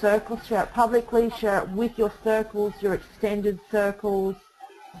your circles, share it publicly, share it with your circles, your extended circles,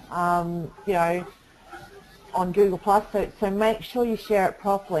 you know, on Google+. So make sure you share it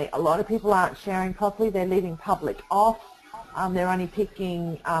properly. A lot of people aren't sharing properly. They're leaving public off. They're only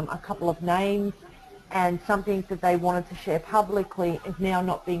picking a couple of names, and something that they wanted to share publicly is now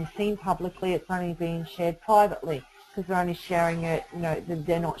not being seen publicly. It's only being shared privately because they're only sharing it, you know,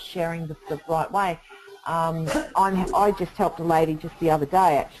 they're not sharing the right way. I just helped a lady just the other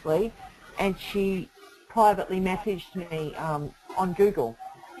day, actually, and she privately messaged me on Google,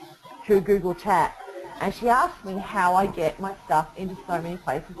 through Google Chat, and she asked me how I get my stuff into so many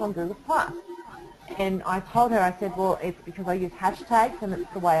places on Google+. And I told her, I said, well, it's because I use hashtags and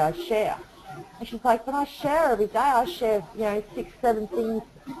it's the way I share. And she's like, but I share every day. I share, you know, 6, 7 things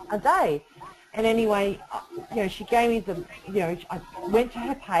a day. And anyway, you know, she gave me the, you know, I went to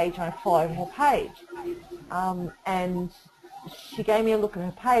her page and I followed her page. And she gave me a look at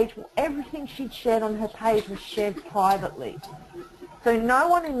her page. Well, everything she'd shared on her page was shared privately. So no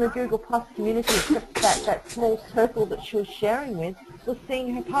one in the Google Plus community, except that small circle that she was sharing with, was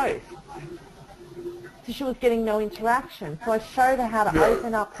seeing her post. So she was getting no interaction. So I showed her how to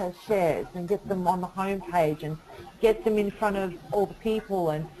open up her shares and get them on the home page and get them in front of all the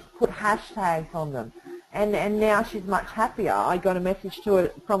people and put hashtags on them. And now she's much happier. I got a message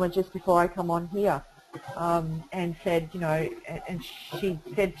from her just before I come on here, and said, you know, and she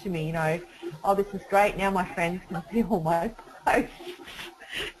said to me, you know, oh, this is great. Now my friends can see all my posts.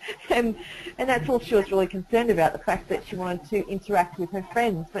 And that's all she was really concerned about, the fact that she wanted to interact with her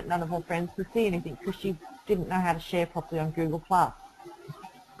friends, but none of her friends could see anything because she didn't know how to share properly on Google+.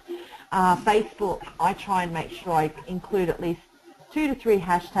 Facebook, I try and make sure I include at least 2 to 3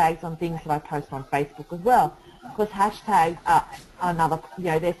 hashtags on things that I post on Facebook as well, because hashtags are another, you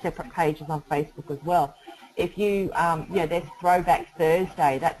know, they're separate pages on Facebook as well. If you, yeah, there's Throwback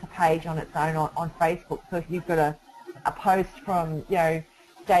Thursday, that's a page on its own on Facebook, so if you've got a post from, you know,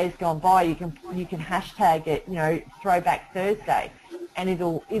 days gone by, you can hashtag it, you know, Throwback Thursday, and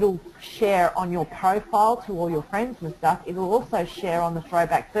it'll share on your profile to all your friends and stuff. It'll also share on the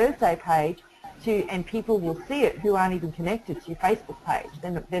Throwback Thursday page and people will see it who aren't even connected to your Facebook page.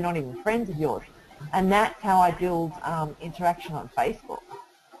 They're not even friends of yours, and that's how I build interaction on Facebook.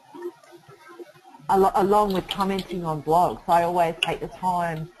 Along with commenting on blogs. I always take the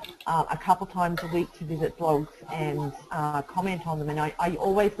time a couple times a week to visit blogs and comment on them, and I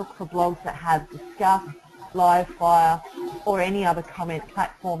always look for blogs that have Discuss, Livefire, or any other comment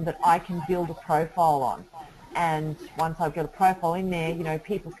platform that I can build a profile on. And once I've got a profile in there, you know,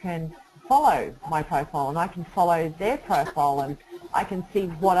 people can follow my profile and I can follow their profile, and I can see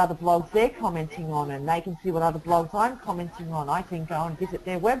what other blogs they're commenting on, and they can see what other blogs I'm commenting on. I can go and visit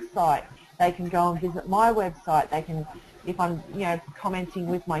their website. They can go and visit my website. They can, if I'm, you know, commenting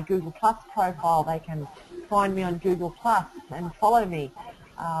with my Google Plus profile, they can find me on Google Plus and follow me.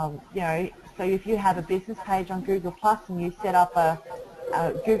 You know, so if you have a business page on Google Plus and you set up a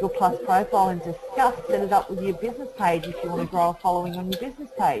Google Plus profile and Discuss, set it up with your business page if you want to grow a following on your business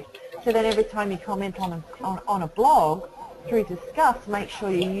page. So then every time you comment on a blog through Discuss, make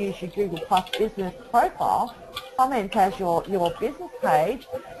sure you use your Google Plus business profile, comment as your business page,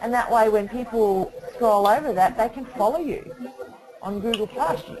 and that way when people scroll over that, they can follow you on Google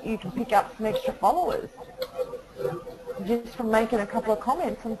Plus. You can pick up some extra followers just from making a couple of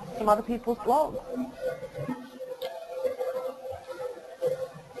comments on some other people's blogs.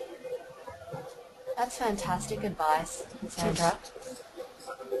 That's fantastic advice, Sandra.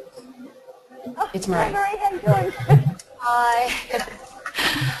 Oh, it's Marie. Marie, how you doing? Hi.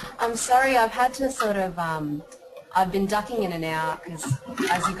 I'm sorry, I've had to sort of, I've been ducking in and out because,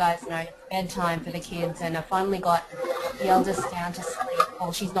 as you guys know, it's bedtime for the kids, and I finally got the eldest down to sleep.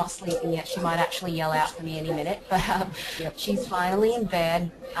 Well, she's not sleeping yet. She might actually yell out for me any minute, but she's finally in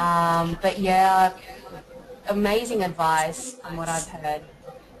bed. But yeah, amazing advice from what I've heard.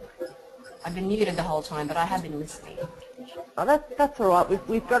 I've been muted the whole time, but I have been listening. Oh, that's all right.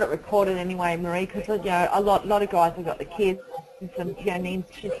 We've got it recorded anyway, Marie, because, you know, a lot of guys have got the kids, and some, you know, means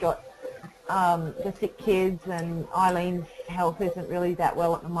she's got the sick kids, and Eileen's health isn't really that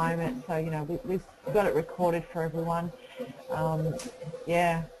well at the moment, so, you know, we've got it recorded for everyone.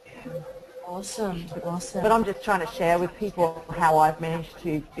 Yeah. Awesome, awesome. But I'm just trying to share with people how I've managed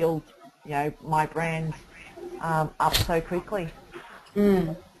to build, you know, my brand up so quickly.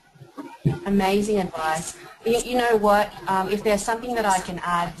 Amazing advice. You know what? If there's something that I can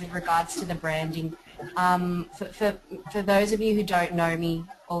add with regards to the branding, for those of you who don't know me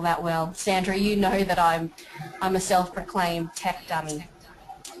all that well, Sandra, you know that I'm a self-proclaimed tech dummy.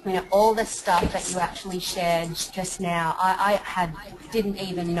 You know, all the stuff that you actually shared just now, I didn't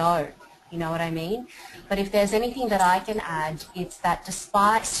even know. You know what I mean? But if there's anything that I can add, it's that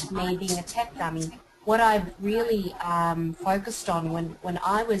despite me being a tech dummy, what I've really focused on when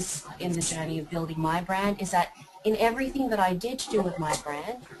I was in the journey of building my brand is that in everything that I did do with my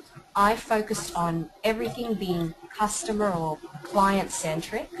brand, I focused on everything being customer or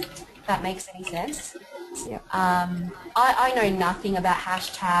client-centric, if that makes any sense. Yeah. I know nothing about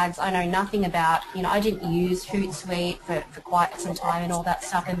hashtags. I know nothing about, you know, I didn't use Hootsuite for quite some time and all that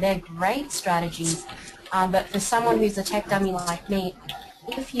stuff, and they're great strategies. But for someone who's a tech dummy like me,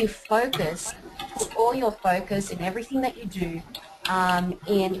 if you focus, put all your focus in everything that you do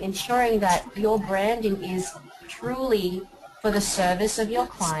in ensuring that your branding is truly for the service of your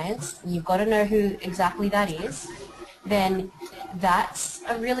clients, and you've got to know who exactly that is, then that's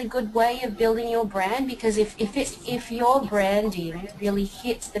a really good way of building your brand, because if your branding really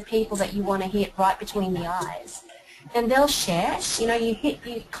hits the people that you want to hit right between the eyes, then they'll share. You know,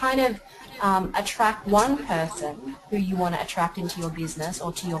 you kind of attract one person who you want to attract into your business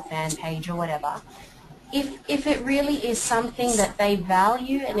or to your fan page or whatever. If it really is something that they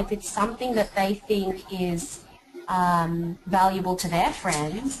value, and if it's something that they think is valuable to their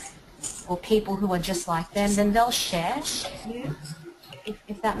friends or people who are just like them, then they'll share you,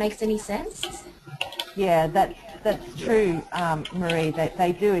 if that makes any sense. Yeah, that's true, Marie.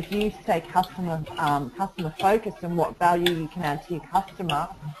 They do. If you stay customer focused and what value you can add to your customer,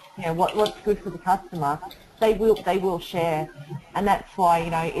 you know what's good for the customer, they will share, and that's why, you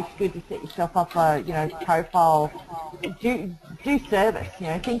know, it's good to set yourself up a, you know, profile. Do service. You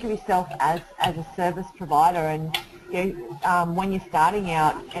know, think of yourself as a service provider, and you know, when you're starting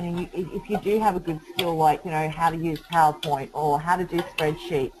out, and if you do have a good skill like, you know, how to use PowerPoint or how to do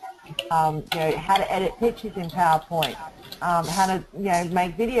spreadsheets, you know, how to edit pictures in PowerPoint, how to, you know,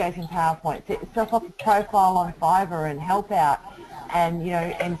 make videos in PowerPoint, set yourself up a profile on Fiverr and helpout, and, you know,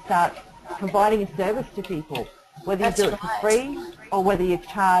 and start providing a service to people, whether you do it for free or whether you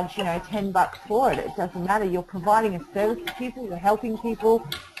charge, you know, $10 for it. It doesn't matter. You're providing a service to people. You're helping people,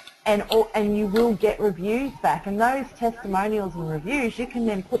 and you will get reviews back. And those testimonials and reviews, you can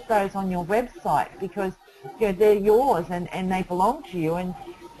then put those on your website, because, you know, they're yours and they belong to you. And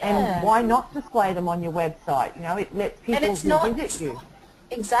why not display them on your website? You know, it lets people visit you.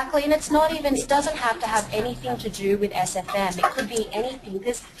 Exactly, and it's not even, it doesn't have to have anything to do with SFM. It could be anything,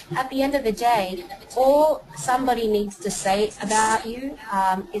 because at the end of the day, all somebody needs to say about you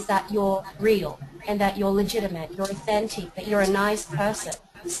is that you're real, and that you're legitimate, you're authentic, that you're a nice person.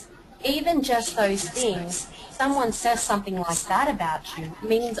 Even just those things, someone says something like that about you,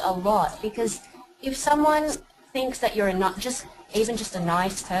 means a lot, because if someone thinks that you're even just a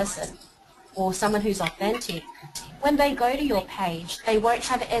nice person, or someone who's authentic, when they go to your page, they won't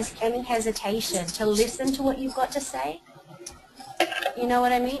have any hesitation to listen to what you've got to say. You know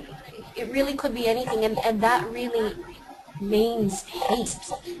what I mean? It really could be anything, and that really means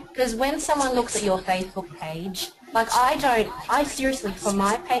heaps. Because when someone looks at your Facebook page, like I seriously, for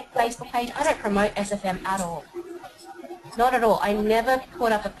my Facebook page, I don't promote SFM at all. Not at all. I never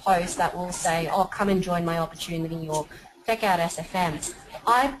put up a post that will say, oh, come and join my opportunity, or check out SFM.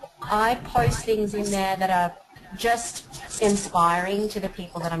 I post things in there that are just inspiring to the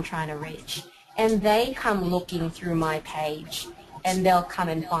people that I'm trying to reach. And they come looking through my page, and they'll come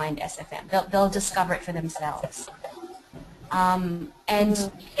and find SFM. They'll discover it for themselves. And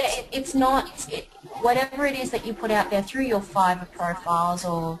it's not, whatever it is that you put out there through your Fiverr profiles,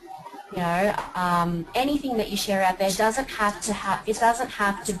 or, you know, anything that you share out there, it doesn't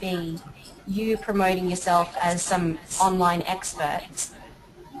have to be you promoting yourself as some online expert.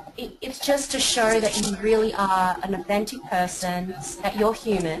 It's just to show that you really are an authentic person, that you're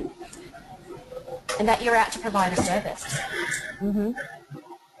human, and that you're out to provide a service. Mm-hmm.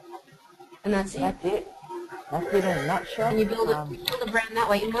 And that's it. That's it. That's it in a nutshell. And you build a brand that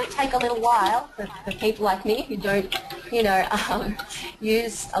way. It might take a little while for people like me who don't, you know,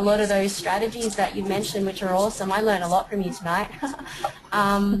 use a lot of those strategies that you mentioned, which are awesome. I learned a lot from you tonight.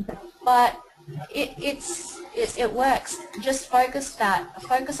 But It works. Just focus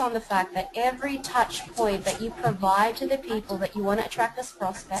on the fact that every touch point that you provide to the people that you want to attract as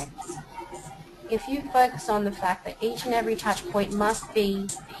prospects, if you focus on the fact that each and every touch point must be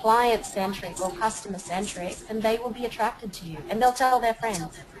client-centric or customer-centric, then they will be attracted to you, and they'll tell their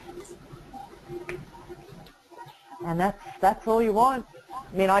friends. And that's all you want.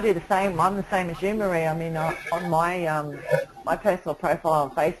 I mean, I do the same. I'm the same as you, Marie. I mean, on my personal profile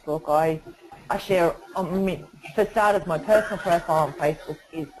on Facebook, I share. I mean, for starters, my personal profile on Facebook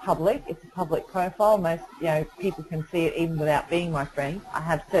is public. It's a public profile. Most people can see it even without being my friend. I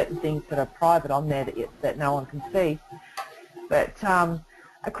have certain things that are private on there that no one can see. But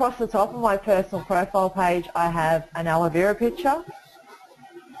across the top of my personal profile page, I have an aloe vera picture,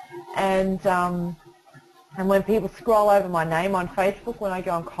 and when people scroll over my name on Facebook, when I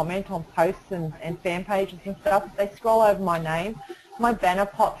go and comment on posts and fan pages and stuff, if they scroll over my name, my banner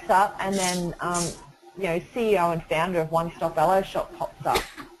pops up, and then CEO and founder of One Stop Aloe Shop pops up.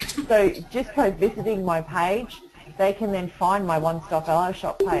 So just by visiting my page, they can then find my One Stop Aloe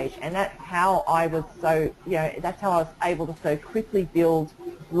Shop page, and that's how I was that's how I was able to so quickly build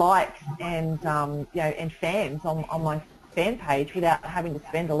likes and and fans on my fan page without having to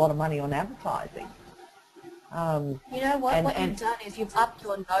spend a lot of money on advertising. You know what? What you've done is you've upped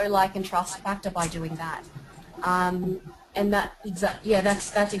your know, like, and trust factor by doing that. And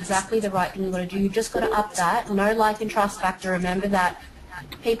that's exactly the right thing you've got to do. You've just got to up that know, like, and trust factor. Remember that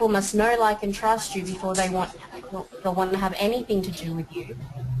people must know, like, and trust you before they'll want to have anything to do with you.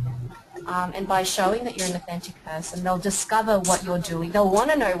 And by showing that you're an authentic person, they'll discover what you're doing. They'll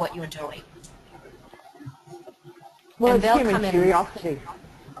want to know what you're doing. Well, and it's human curiosity.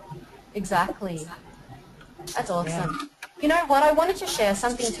 Exactly. That's awesome. Yeah. You know what? I wanted to share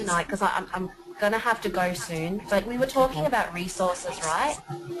something tonight because I'm going to have to go soon. But we were talking about resources, right?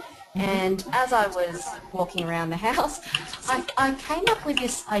 And as I was walking around the house, I came up with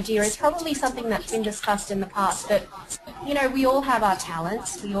this idea. It's probably something that's been discussed in the past, but we all have our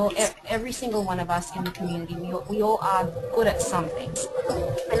talents. Every single one of us in the community, we all are good at something.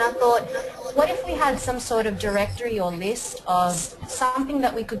 And I thought, what if we had some sort of directory or list of something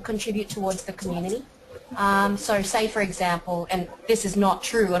that we could contribute towards the community? So say, for example, and this is not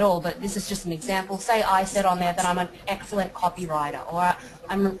true at all, but this is just an example, say I said on there that I'm an excellent copywriter, or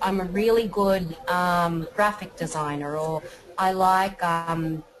I'm a really good graphic designer, or I like,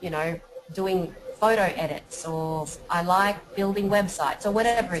 doing photo edits, or I like building websites, or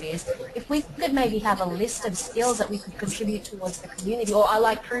whatever it is. If we could maybe have a list of skills that we could contribute towards the community, or I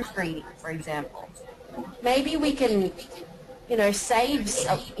like proofreading, for example, maybe we can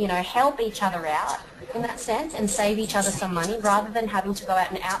help each other out in that sense and save each other some money rather than having to go out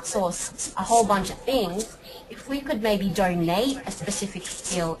and outsource a whole bunch of things. If we could maybe donate a specific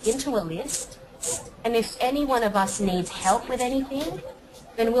skill into a list, and if any one of us needs help with anything,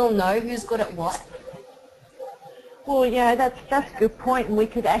 then we'll know who's good at what. Well, yeah, that's a good point, and we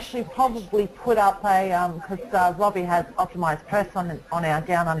could actually probably put up a, because Robbie has optimised press on our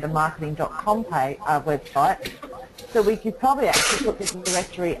downundermarketing.com website, so we could probably actually put the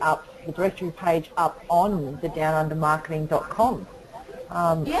directory page up on the downundermarketing.com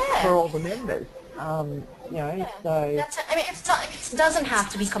for all the members. So... it doesn't have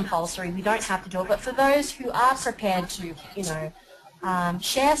to be compulsory. We don't have to do it, but for those who are prepared to,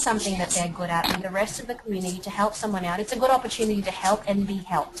 share something that they're good at with the rest of the community to help someone out, it's a good opportunity to help and be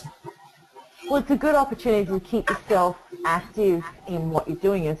helped. Well, it's a good opportunity to keep yourself active in what you're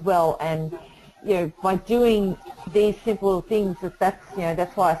doing as well, and by doing these simple things, that's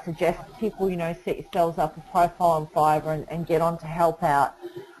why I suggest people, set yourselves up a profile on Fiverr and get on to helpout,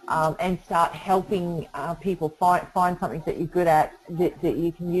 and start helping people find something that you're good at that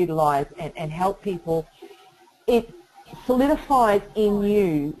you can utilise and help people. It solidifies in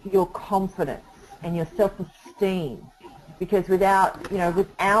you your confidence and your self-esteem, because without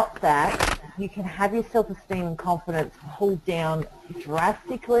that, you can have your self-esteem and confidence pulled down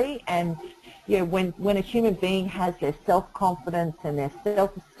drastically. And when a human being has their self-confidence and their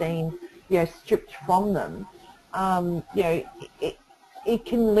self-esteem stripped from them, it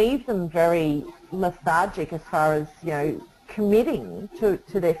can leave them very lethargic as far as committing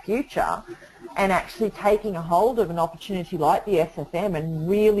to their future and actually taking a hold of an opportunity like the SFM and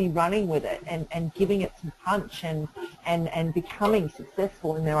really running with it and giving it some punch and becoming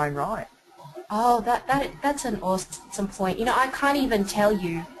successful in their own right. Oh, that's an awesome point. I can't even tell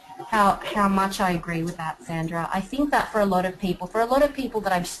you how much I agree with that, Sandra. I think that for a lot of people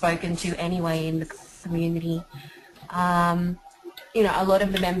that I've spoken to anyway in the community, a lot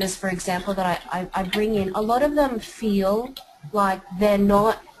of the members, for example, that I bring in, a lot of them feel like they're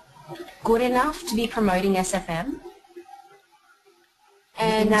not good enough to be promoting SFM.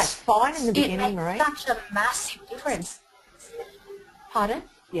 And that's fine in the beginning, it Marie. makes such a massive difference. Pardon?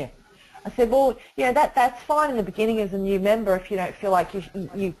 Yeah. I said, well, that's fine in the beginning as a new member if you don't feel like if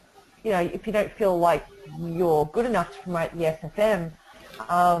you don't feel like you're good enough to promote the SFM.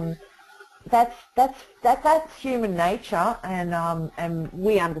 That's human nature, and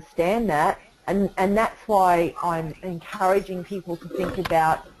we understand that, and that's why I'm encouraging people to think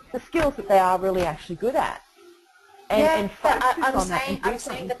about the skills that they are really actually good at. And focus on that and do I'm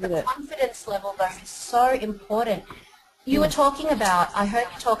saying that something the with it. confidence level, though, is so important. You were talking about, I heard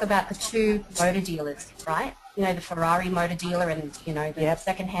you talk about the two motor dealers, right? You know, the Ferrari motor dealer and, the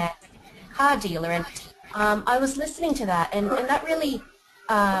second-hand car dealer. And I was listening to that, and that really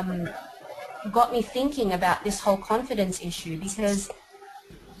got me thinking about this whole confidence issue, because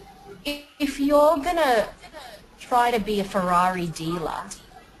if you're going to try to be a Ferrari dealer,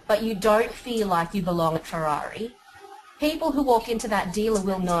 but you don't feel like you belong at Ferrari, people who walk into that dealer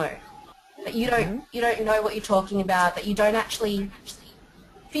will know that you don't know what you're talking about, that you don't actually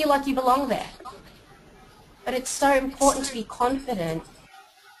feel like you belong there. But it's so important to be confident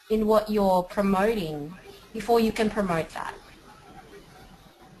in what you're promoting before you can promote that.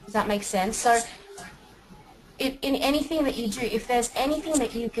 Does that make sense? So in anything that you do, if there's anything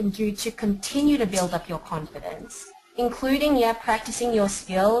that you can do to continue to build up your confidence, including, practicing your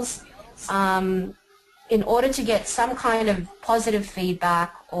skills, in order to get some kind of positive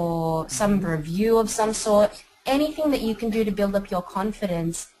feedback or some review of some sort, anything that you can do to build up your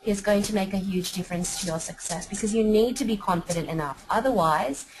confidence is going to make a huge difference to your success, because you need to be confident enough.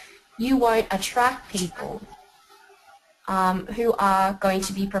 Otherwise, you won't attract people who are going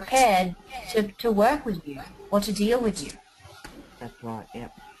to be prepared to work with you or to deal with you. That's right,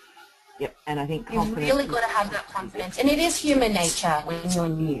 yep. Yep, and I think You've really got to have that confidence. And it is human nature when you're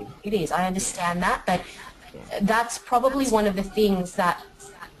new. It is. I understand that. But that's probably one of the things that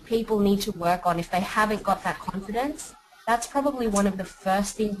people need to work on. If they haven't got that confidence, that's probably one of the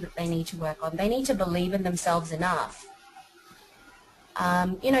first things that they need to work on. They need to believe in themselves enough,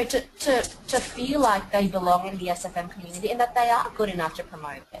 to feel like they belong in the SFM community and that they are good enough to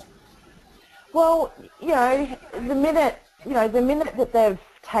promote it. Well, the minute that they've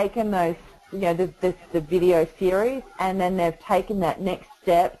taken those, the video series, and then they've taken that next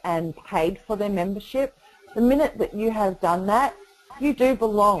step and paid for their membership, the minute that you have done that, you do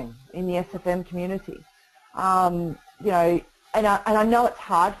belong in the SFM community. And I know it's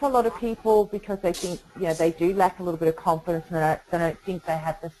hard for a lot of people because they think, they do lack a little bit of confidence and they don't think they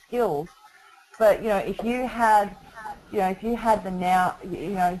have the skills. But, if you had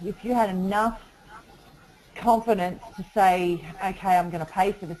enough confidence to say, okay, I'm going to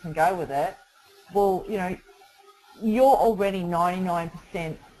pay for this and go with it, well, you're already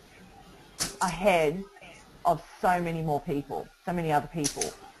 99% ahead of so many more people, so many other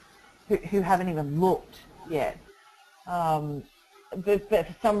people who haven't even looked yet. But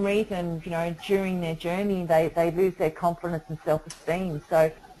for some reason, during their journey, they lose their confidence and self-esteem.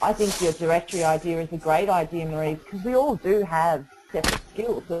 So I think your directory idea is a great idea, Marie, because we all do have separate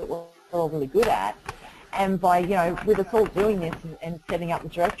skills that we're all really good at. And by, with us all doing this and setting up the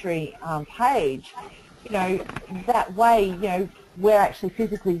directory page, that way, we're actually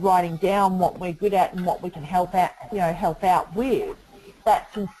physically writing down what we're good at and what we can help out with.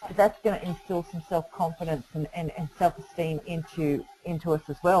 That's going to instill some self-confidence and self-esteem into us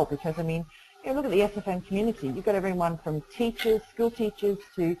as well. Because, I mean, look at the SFM community. You've got everyone from teachers, school teachers,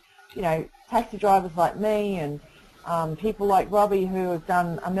 to, taxi drivers like me, and people like Robbie who have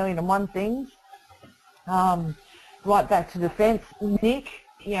done 1,000,001 things. Right back to defence. Nick,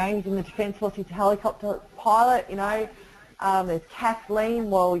 he's in the Defence Force, he's a helicopter pilot, There's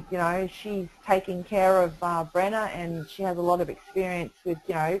Kathleen, she's taking care of Brenna, and she has a lot of experience with,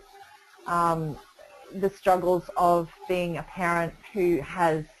 the struggles of being a parent who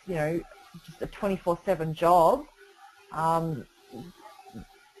has, just a 24/7 job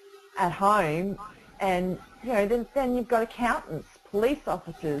at home. And, then you've got accountants, police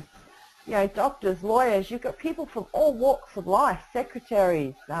officers, doctors, lawyers. You've got people from all walks of life,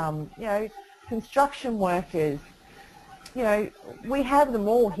 secretaries, construction workers. We have them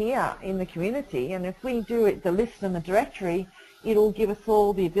all here in the community, and if we do the list and the directory, it'll give us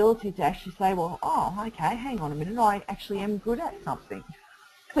all the ability to actually say, well, oh, okay, hang on a minute, I actually am good at something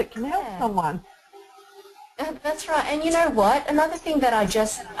that can help someone. That's right. And you know what? Another thing that I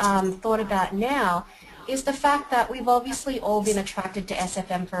just thought about now is the fact that we've obviously all been attracted to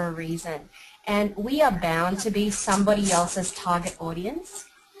SFM for a reason, and we are bound to be somebody else's target audience.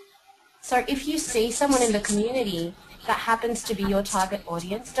 So if you see someone in the community that happens to be your target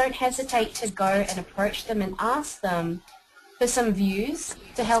audience, don't hesitate to go and approach them and ask them for some views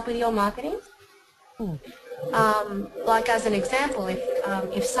to help with your marketing. Like as an example,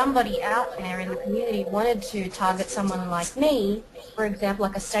 if somebody out there in the community wanted to target someone like me, for example,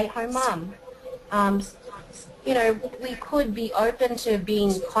 like a stay-at-home mum, you know, we could be open to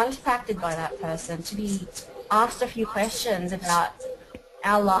being contacted by that person, to be asked a few questions about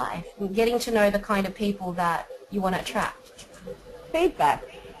our life, and getting to know the kind of people that you want to attract. Feedback.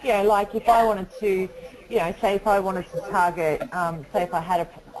 You know, like if I wanted to, you know, say if I wanted to target, say if I had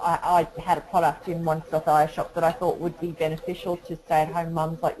a product in One Stop Eye Shop that I thought would be beneficial to stay-at-home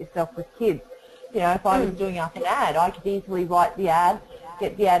mums like yourself with kids. You know, if I was doing up an ad, I could easily write the ad,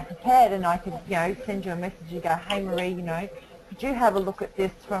 get the ad prepared, and I could, you know, send you a message and go, hey Marie, you know, could you have a look at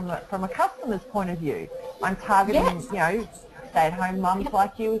this from a customer's point of view? I'm targeting, you know, stay-at-home mums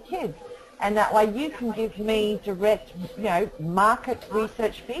like you with kids. And that way you can give me direct, you know, market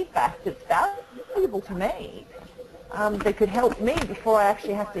research feedback that's valuable to me, that could help me before I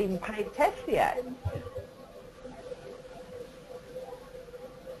actually have to even pay to test the ad.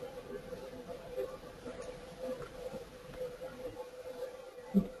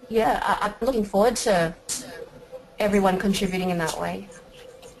 Yeah, I'm looking forward to everyone contributing in that way.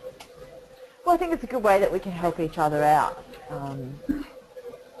 Well, I think it's a good way that we can help each other out.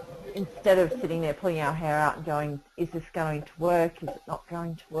 Instead of sitting there pulling our hair out and going, is this going to work? Is it not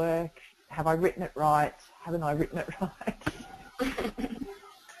going to work? Have I written it right? Haven't I written it right?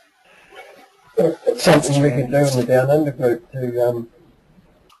 It's something we can do in the Down Under group to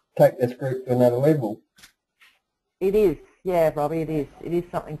take this group to another level. It is, yeah, Robbie, it is. It is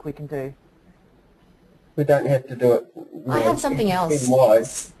something we can do. We don't have to do it. I have something else.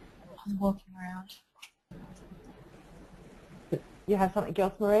 Wise. I'm walking around. You have something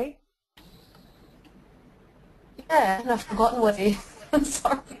else, Marie? Yeah, and I've forgotten what it is. I'm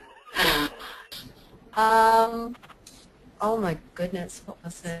sorry. Oh my goodness, what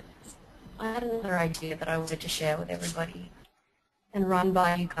was it? I had another idea that I wanted to share with everybody and run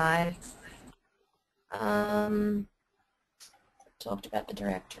by you guys. Talked about the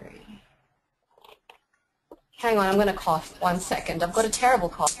directory. Hang on, I'm going to cough 1 second. I've got a terrible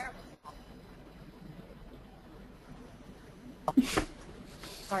cough.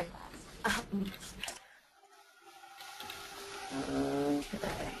 Sorry.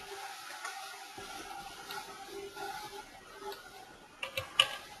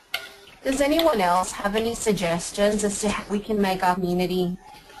 Does anyone else have any suggestions as to how we can make our community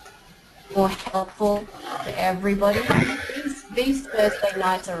more helpful to everybody? These Thursday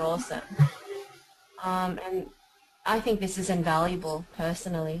nights are awesome. And I think this is invaluable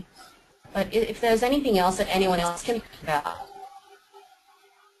personally. But if there's anything else that anyone else can think about.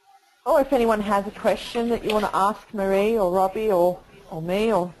 Or if anyone has a question that you want to ask Marie or Robbie or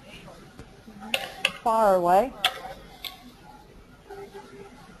me, or fire away.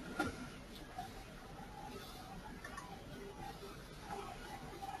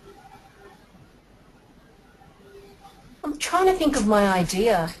 I'm trying to think of my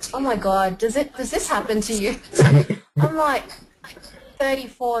idea. Oh my God, does this happen to you? I'm like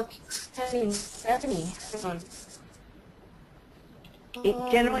 34, turning 70. It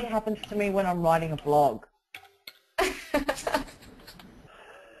generally happens to me when I'm writing a blog.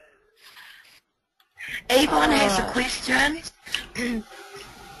 Yvonne has a question.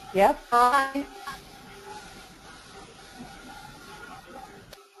 Yep. Hi.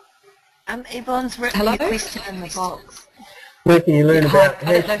 Yvonne's written a question in the box. Where can you learn about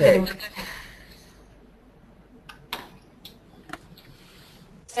hashtags?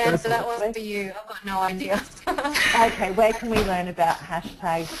 Sam, so that was for you. I've got no idea. Okay, where can we learn about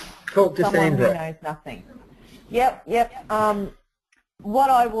hashtags? Talk to Someone Sandra. who knows nothing. Yep. What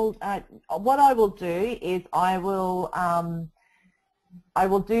I will do is I will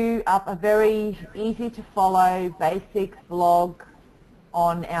do up a very easy to follow basic blog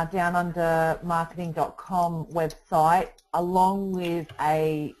on our downundermarketing.com website, along with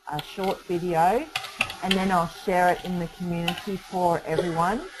a short video, and then I'll share it in the community for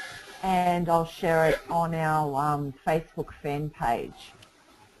everyone, and I'll share it on our Facebook fan page.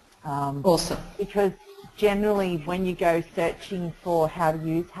 Awesome. Because generally when you go searching for how to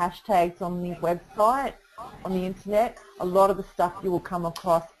use hashtags on the website, on the internet, a lot of the stuff you will come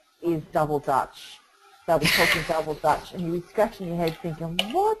across is double Dutch. They'll be talking double Dutch, and you'll be scratching your head thinking,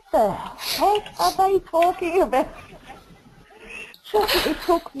 what the heck are they talking about? It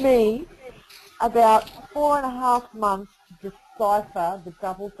took me about 4.5 months to decipher the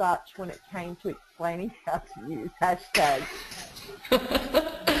double Dutch when it came to explaining how to use hashtags.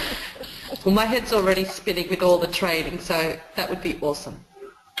 Well, my head's already spinning with all the training, so that would be awesome.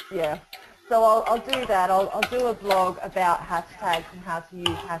 Yeah. So I'll do that. I'll do a blog about hashtags and how to use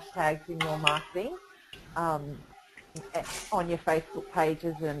hashtags in your marketing on your Facebook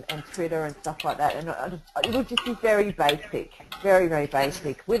pages and Twitter and stuff like that. And it'll just be very basic, very, very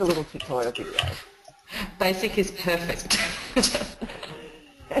basic, with a little tutorial video. Basic is perfect.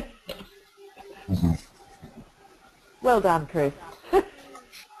 Well done, Chris.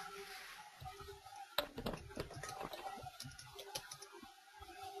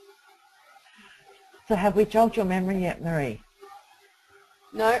 So have we jogged your memory yet, Marie?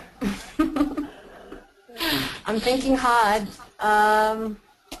 No. I'm thinking hard.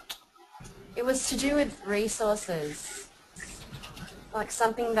 It was to do with resources. Like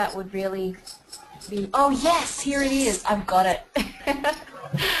something that would really be... Oh, yes, here it is. I've got it.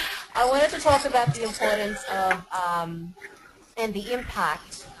 I wanted to talk about the importance of and the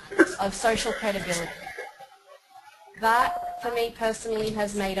impact of social credibility. That, for me personally,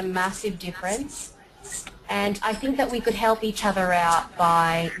 has made a massive difference. And I think that we could help each other out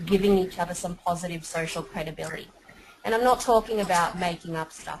by giving each other some positive social credibility. And I'm not talking about making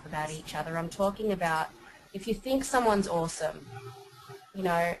up stuff about each other. I'm talking about if you think someone's awesome, you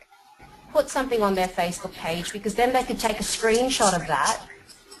know, put something on their Facebook page, because then they could take a screenshot of that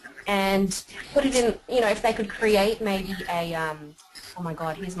and put it in, you know, if they could create maybe a, oh my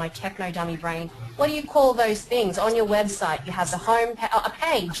God, here's my techno dummy brain. What do you call those things? On your website, you have the home, a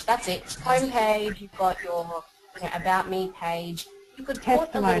page, that's it, home page, you've got your About Me page. You could put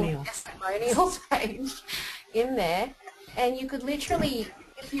a little testimonials page in there, and you could literally,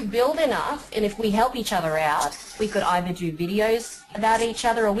 if you build enough, and if we help each other out, we could either do videos about each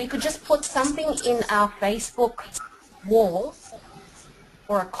other, or we could just put something in our Facebook wall,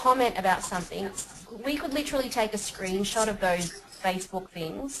 or a comment about something. We could literally take a screenshot of those Facebook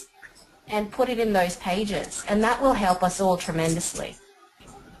things and put it in those pages, and that will help us all tremendously.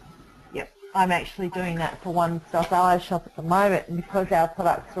 Yep, I'm actually doing that for one stock aloe shop at the moment, and because our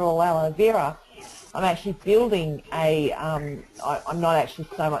products are all aloe vera, I'm actually building a, I'm not actually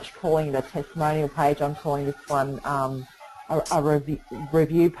so much calling it a testimonial page, I'm calling this one a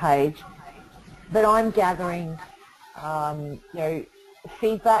review page, but I'm gathering, you know,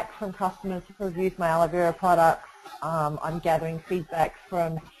 feedback from customers who've used my aloe vera products. I'm gathering feedback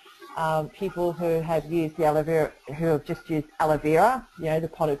from people who have used the aloe vera, who have just used aloe vera, you know, the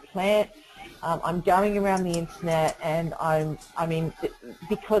potted plant. I'm going around the internet, and I mean,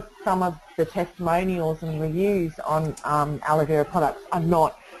 because some of the testimonials and reviews on aloe vera products are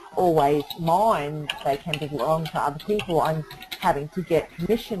not always mine, they can belong to other people. I'm having to get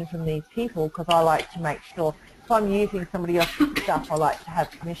permission from these people, because I like to make sure if I'm using somebody else's stuff, I like to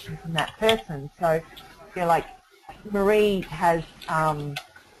have permission from that person. So, you know, like Marie has,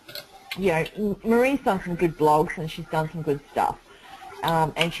 you know, Marie's done some good blogs and she's done some good stuff.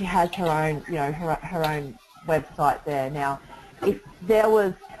 And she has her own, you know, her own website there. Now, if there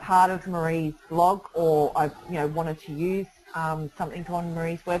was part of Marie's blog, or I, you know, wanted to use something on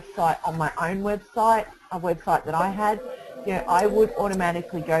Marie's website on my own website, a website that I had, you know, I would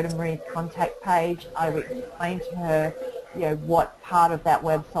automatically go to Marie's contact page. I would explain to her, you know, what part of that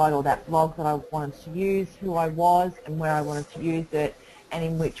website or that blog that I wanted to use, who I was, and where I wanted to use it, and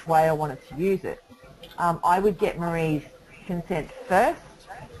in which way I wanted to use it. I would get Marie's consent first,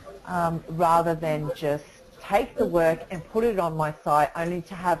 rather than just take the work and put it on my site only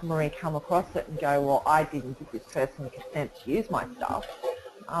to have Marie come across it and go, well, I didn't give this person consent to use my stuff,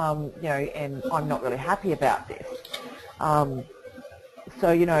 you know, and I'm not really happy about this.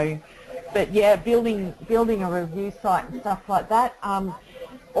 So, you know, but yeah, building a review site and stuff like that,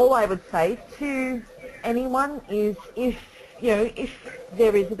 all I would say to anyone is, if, you know, if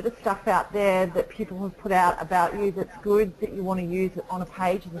there is a bit of stuff out there that people have put out about you that's good, that you want to use it on a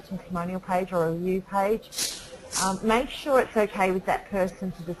page, as a testimonial page or a review page, make sure it's okay with that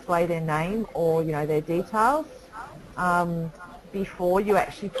person to display their name or, you know, their details before you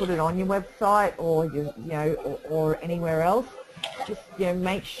actually put it on your website, or you know, or anywhere else. Just, you know,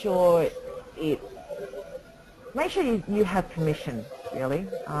 make sure you have permission, really.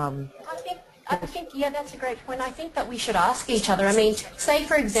 I think, yeah, that's a great point. I think that we should ask each other. I mean, say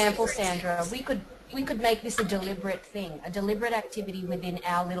for example, Sandra, we could make this a deliberate thing, a deliberate activity within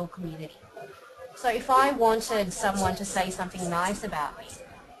our little community. So if I wanted someone to say something nice about me,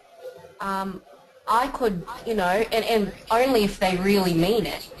 I could, you know, and only if they really mean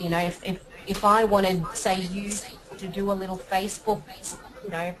it, you know, if I wanted, say, you to do a little Facebook, you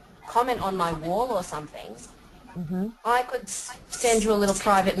know, comment on my wall or something, I could send you a little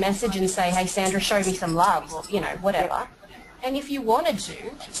private message and say, hey, Sandra, show me some love, or, you know, whatever. And if you wanted to,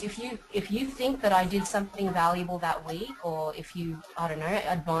 if you think that I did something valuable that week, or if you, I don't know,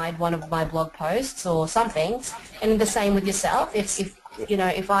 admired one of my blog posts or something, and the same with yourself, if you know,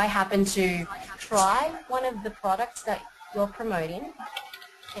 if I happen to try one of the products that you're promoting,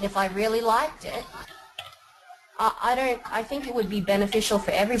 and if I really liked it, I think it would be beneficial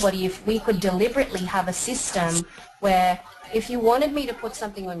for everybody if we could deliberately have a system where if you wanted me to put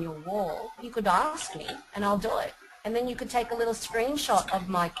something on your wall, you could ask me and I'll do it. And then you could take a little screenshot of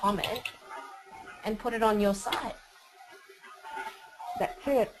my comment and put it on your site. That's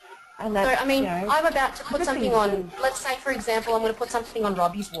it. And that's, so, I mean, you know, I'm about to put something on, let's say, for example, I'm going to put something on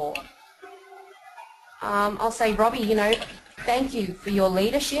Robbie's wall. I'll say, Robbie, you know, thank you for your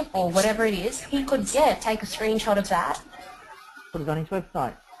leadership or whatever it is. He could, yeah, take a screenshot of that. Put it on his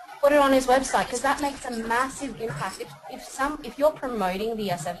website. Put it on his website, because that makes a massive impact. If you're promoting the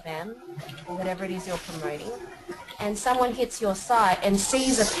SFM, or whatever it is you're promoting, and someone hits your site and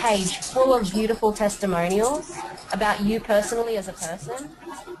sees a page full of beautiful testimonials about you personally as a person,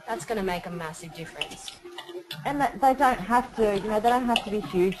 that's going to make a massive difference. And that they don't have to, you know, they don't have to be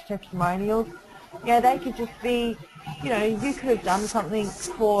huge testimonials. You know, they could just be, you know, you could have done something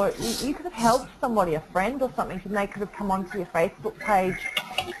for, you could have helped somebody, a friend or something, and they could have come onto your Facebook page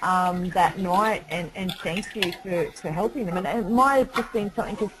that night and thank you for helping them. And it might have just been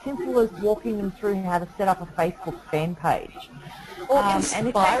something as simple as walking them through how to set up a Facebook fan page. Or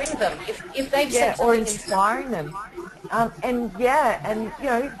inspiring them. If they've said something, or inspiring them. And you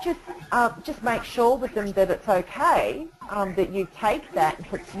know, just make sure with them that it's okay, that you take that and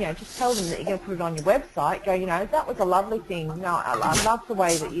put, you know, just tell them that you're going to put it on your website. Go, you know, that was a lovely thing. You know, I love the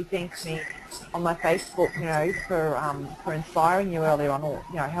way that you thanked me on my Facebook, you know, for inspiring you earlier on, or,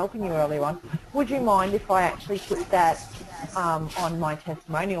 you know, helping you earlier on. Would you mind if I actually put that on my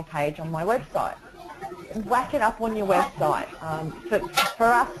testimonial page on my website? Whack it up on your website. For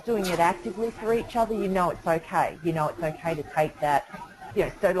us doing it actively for each other, you know it's okay. You know it's okay to take that. You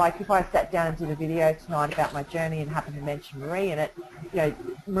know, so like if I sat down and did a video tonight about my journey and happened to mention Marie in it, you know,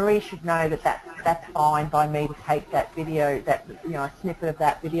 Marie should know that that's fine by me to take that video, that, you know, a snippet of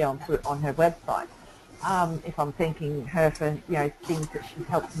that video and put it on her website. If I'm thanking her for, you know, things that she's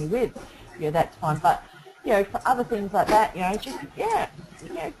helped me with, you know, that's fine. But you know, for other things like that, you know, just, yeah,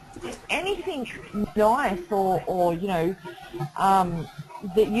 you know, anything nice or you know,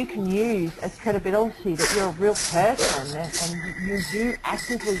 that you can use as credibility that you're a real person and you do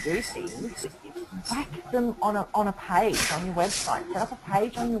actively do things, whack them on a page on your website. Set up a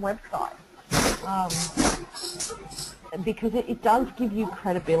page on your website. Because it does give you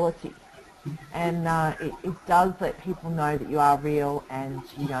credibility. And it does let people know that you are real, and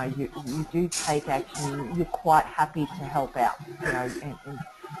you know you do take action. You're quite happy to help out, you know,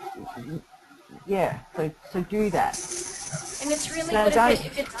 and yeah. So do that. And it's really good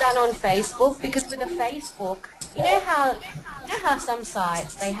if it's done on Facebook, because with a Facebook, you know how some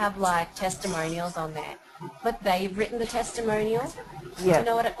sites they have like testimonials on there, but they've written the testimonial. Yeah. You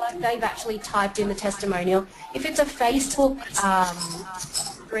know what? Like they've actually typed in the testimonial. If it's a Facebook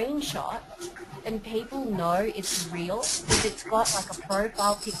screenshot, then people know it's real because it's got like a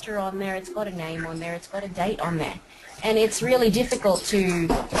profile picture on there, it's got a name on there, it's got a date on there, and it's really difficult to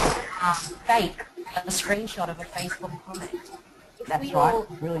fake a screenshot of a Facebook comment. If we all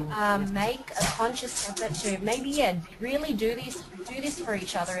make a conscious effort to maybe really do this for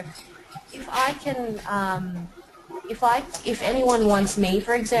each other. If I can, if anyone wants me,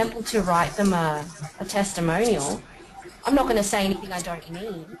 for example, to write them a testimonial, I'm not going to say anything I don't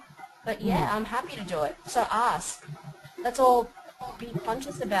mean, but yeah, I'm happy to do it. So ask. Let's all be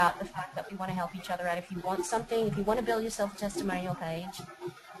conscious about the fact that we want to help each other out. If you want something, if you want to build yourself a testimonial page,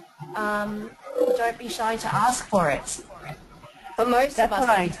 don't be shy to ask for it. For most of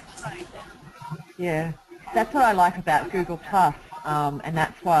us, yeah, that's what I like about Google Plus, and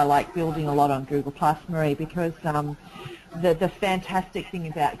that's why I like building a lot on Google Plus, Marie, because the fantastic thing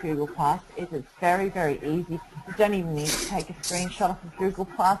about Google Plus is it's very, very easy. You don't even need to take a screenshot of Google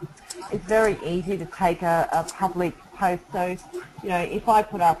Plus. It's very easy to take a public post. So, you know, if I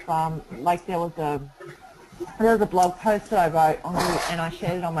put up, like there was a blog post that I wrote on Google, and I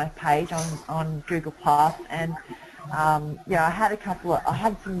shared it on my page on Google Plus, and you know, I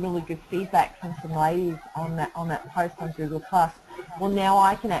had some really good feedback from some ladies on that post on Google Plus. Well, now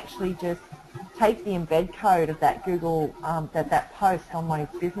I can actually just take the embed code of that Google that post on my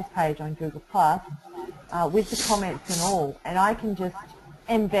business page on Google Plus with the comments and all, and I can just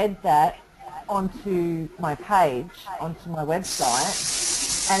embed that onto my page, onto my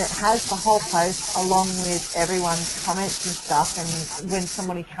website, and it has the whole post along with everyone's comments and stuff. And when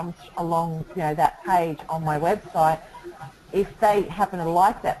somebody comes along, you know, that page on my website, if they happen to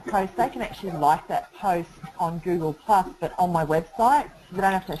like that post, they can actually like that post on Google Plus, but on my website. They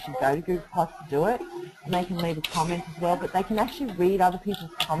don't have to actually go to Google Plus to do it. And they can leave a comment as well, but they can actually read other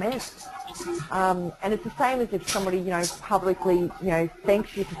people's comments. And it's the same as if somebody, you know, publicly, you know,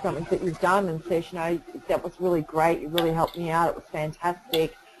 thanks you for something that you've done and says, you know, that was really great, you really helped me out, it was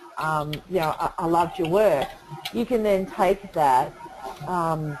fantastic, you know, I loved your work. You can then take that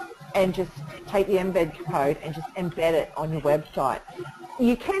and just take the embed code and just embed it on your website.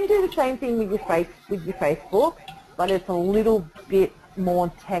 You can do the same thing with your Facebook, but it's a little bit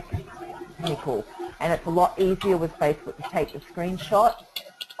more technical, and it's a lot easier with Facebook to take the screenshot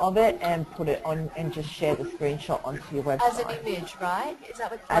of it and put it on and just share the screenshot onto your website. As an image, right? Is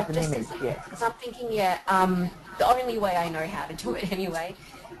that what? As an image, yeah. Because I'm thinking, yeah, the only way I know how to do it anyway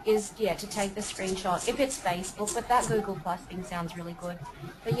is, yeah, to take the screenshot. If it's Facebook, but that Google Plus thing sounds really good.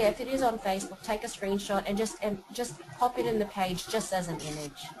 But yeah, if it is on Facebook, take a screenshot and just pop it in the page just as an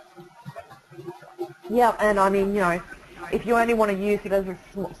image. Yeah, and I mean, you know, if you only want to use it as a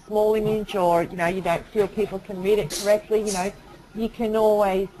small image, or you know, you don't feel people can read it correctly, you know, you can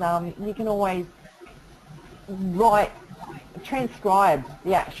always transcribe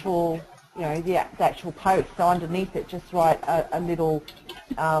the actual, you know, the actual post. So underneath it, just write a little,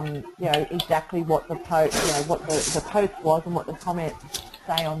 you know, exactly what the post, you know, what the post was and what the comments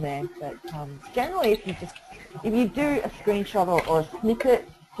say on there. But generally, if you do a screenshot or a snippet,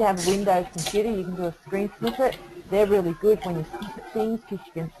 if you have a Windows computer, you can do a screen snippet. They're really good when you snippet things because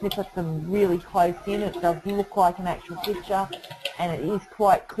you can snippet them really close in. It does look like an actual picture, and it is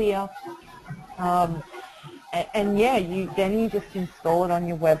quite clear. And yeah, then you just install it on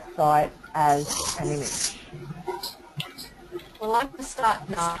your website as an image. Well, I'm going to start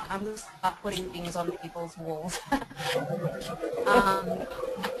now. I'm going to start putting things on people's walls.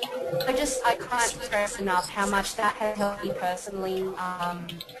 I can't stress enough how much that has helped me personally.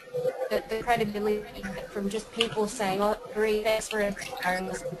 The credibility from just people saying, "Oh, Bree, thanks for sharing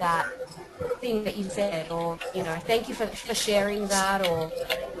that thing that you said," or you know, "Thank you for sharing that," or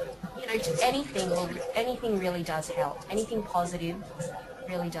you know, just anything. Anything really does help. Anything positive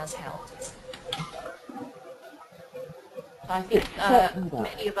really does help. I think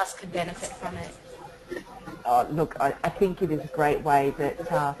many of us could benefit from it. Look, I think it is a great way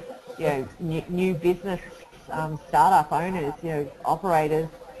that you know, new business startup owners, you know, operators,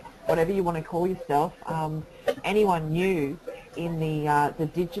 whatever you want to call yourself, anyone new in the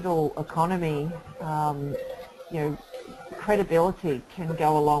digital economy, you know, credibility can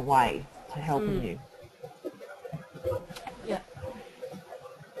go a long way to helping you. Yeah.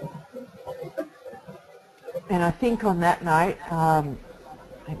 And I think on that note,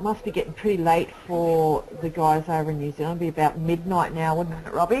 it must be getting pretty late for the guys over in New Zealand. It'll be about midnight now, wouldn't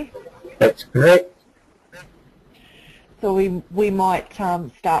it, Robbie? That's correct. So we might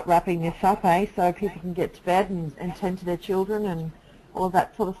start wrapping this up, eh? So people can get to bed and tend to their children and all of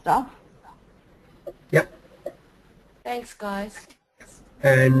that sort of stuff. Yep. Thanks, guys.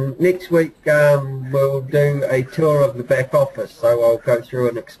 And next week we'll do a tour of the back office. So I'll go through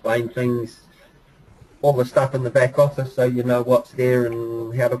and explain things, all the stuff in the back office, so you know what's there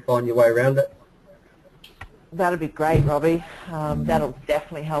and how to find your way around it. That'll be great, Robbie. That'll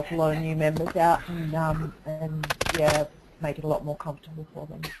definitely help a lot of new members out and yeah, make it a lot more comfortable for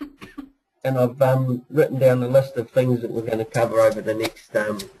them. And I've written down a list of things that we're going to cover over the next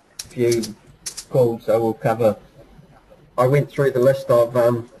few calls. So we'll cover, I went through the list of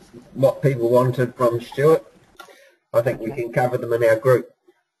what people wanted from Stuart. I think we can cover them in our group,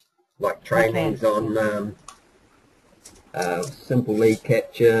 like trainings on simple lead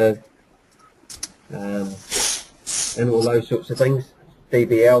capture, and all those sorts of things,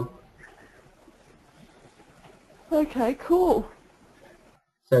 DBL. Okay, cool.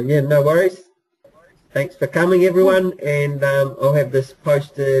 So yeah, no worries. Thanks for coming, everyone, and I'll have this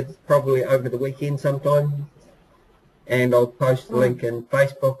posted probably over the weekend sometime, and I'll post the link in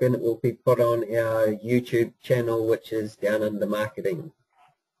Facebook, and it will be put on our YouTube channel, which is Downunder Marketing.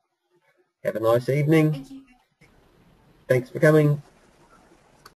 Have a nice evening. Thank you. Thanks for coming.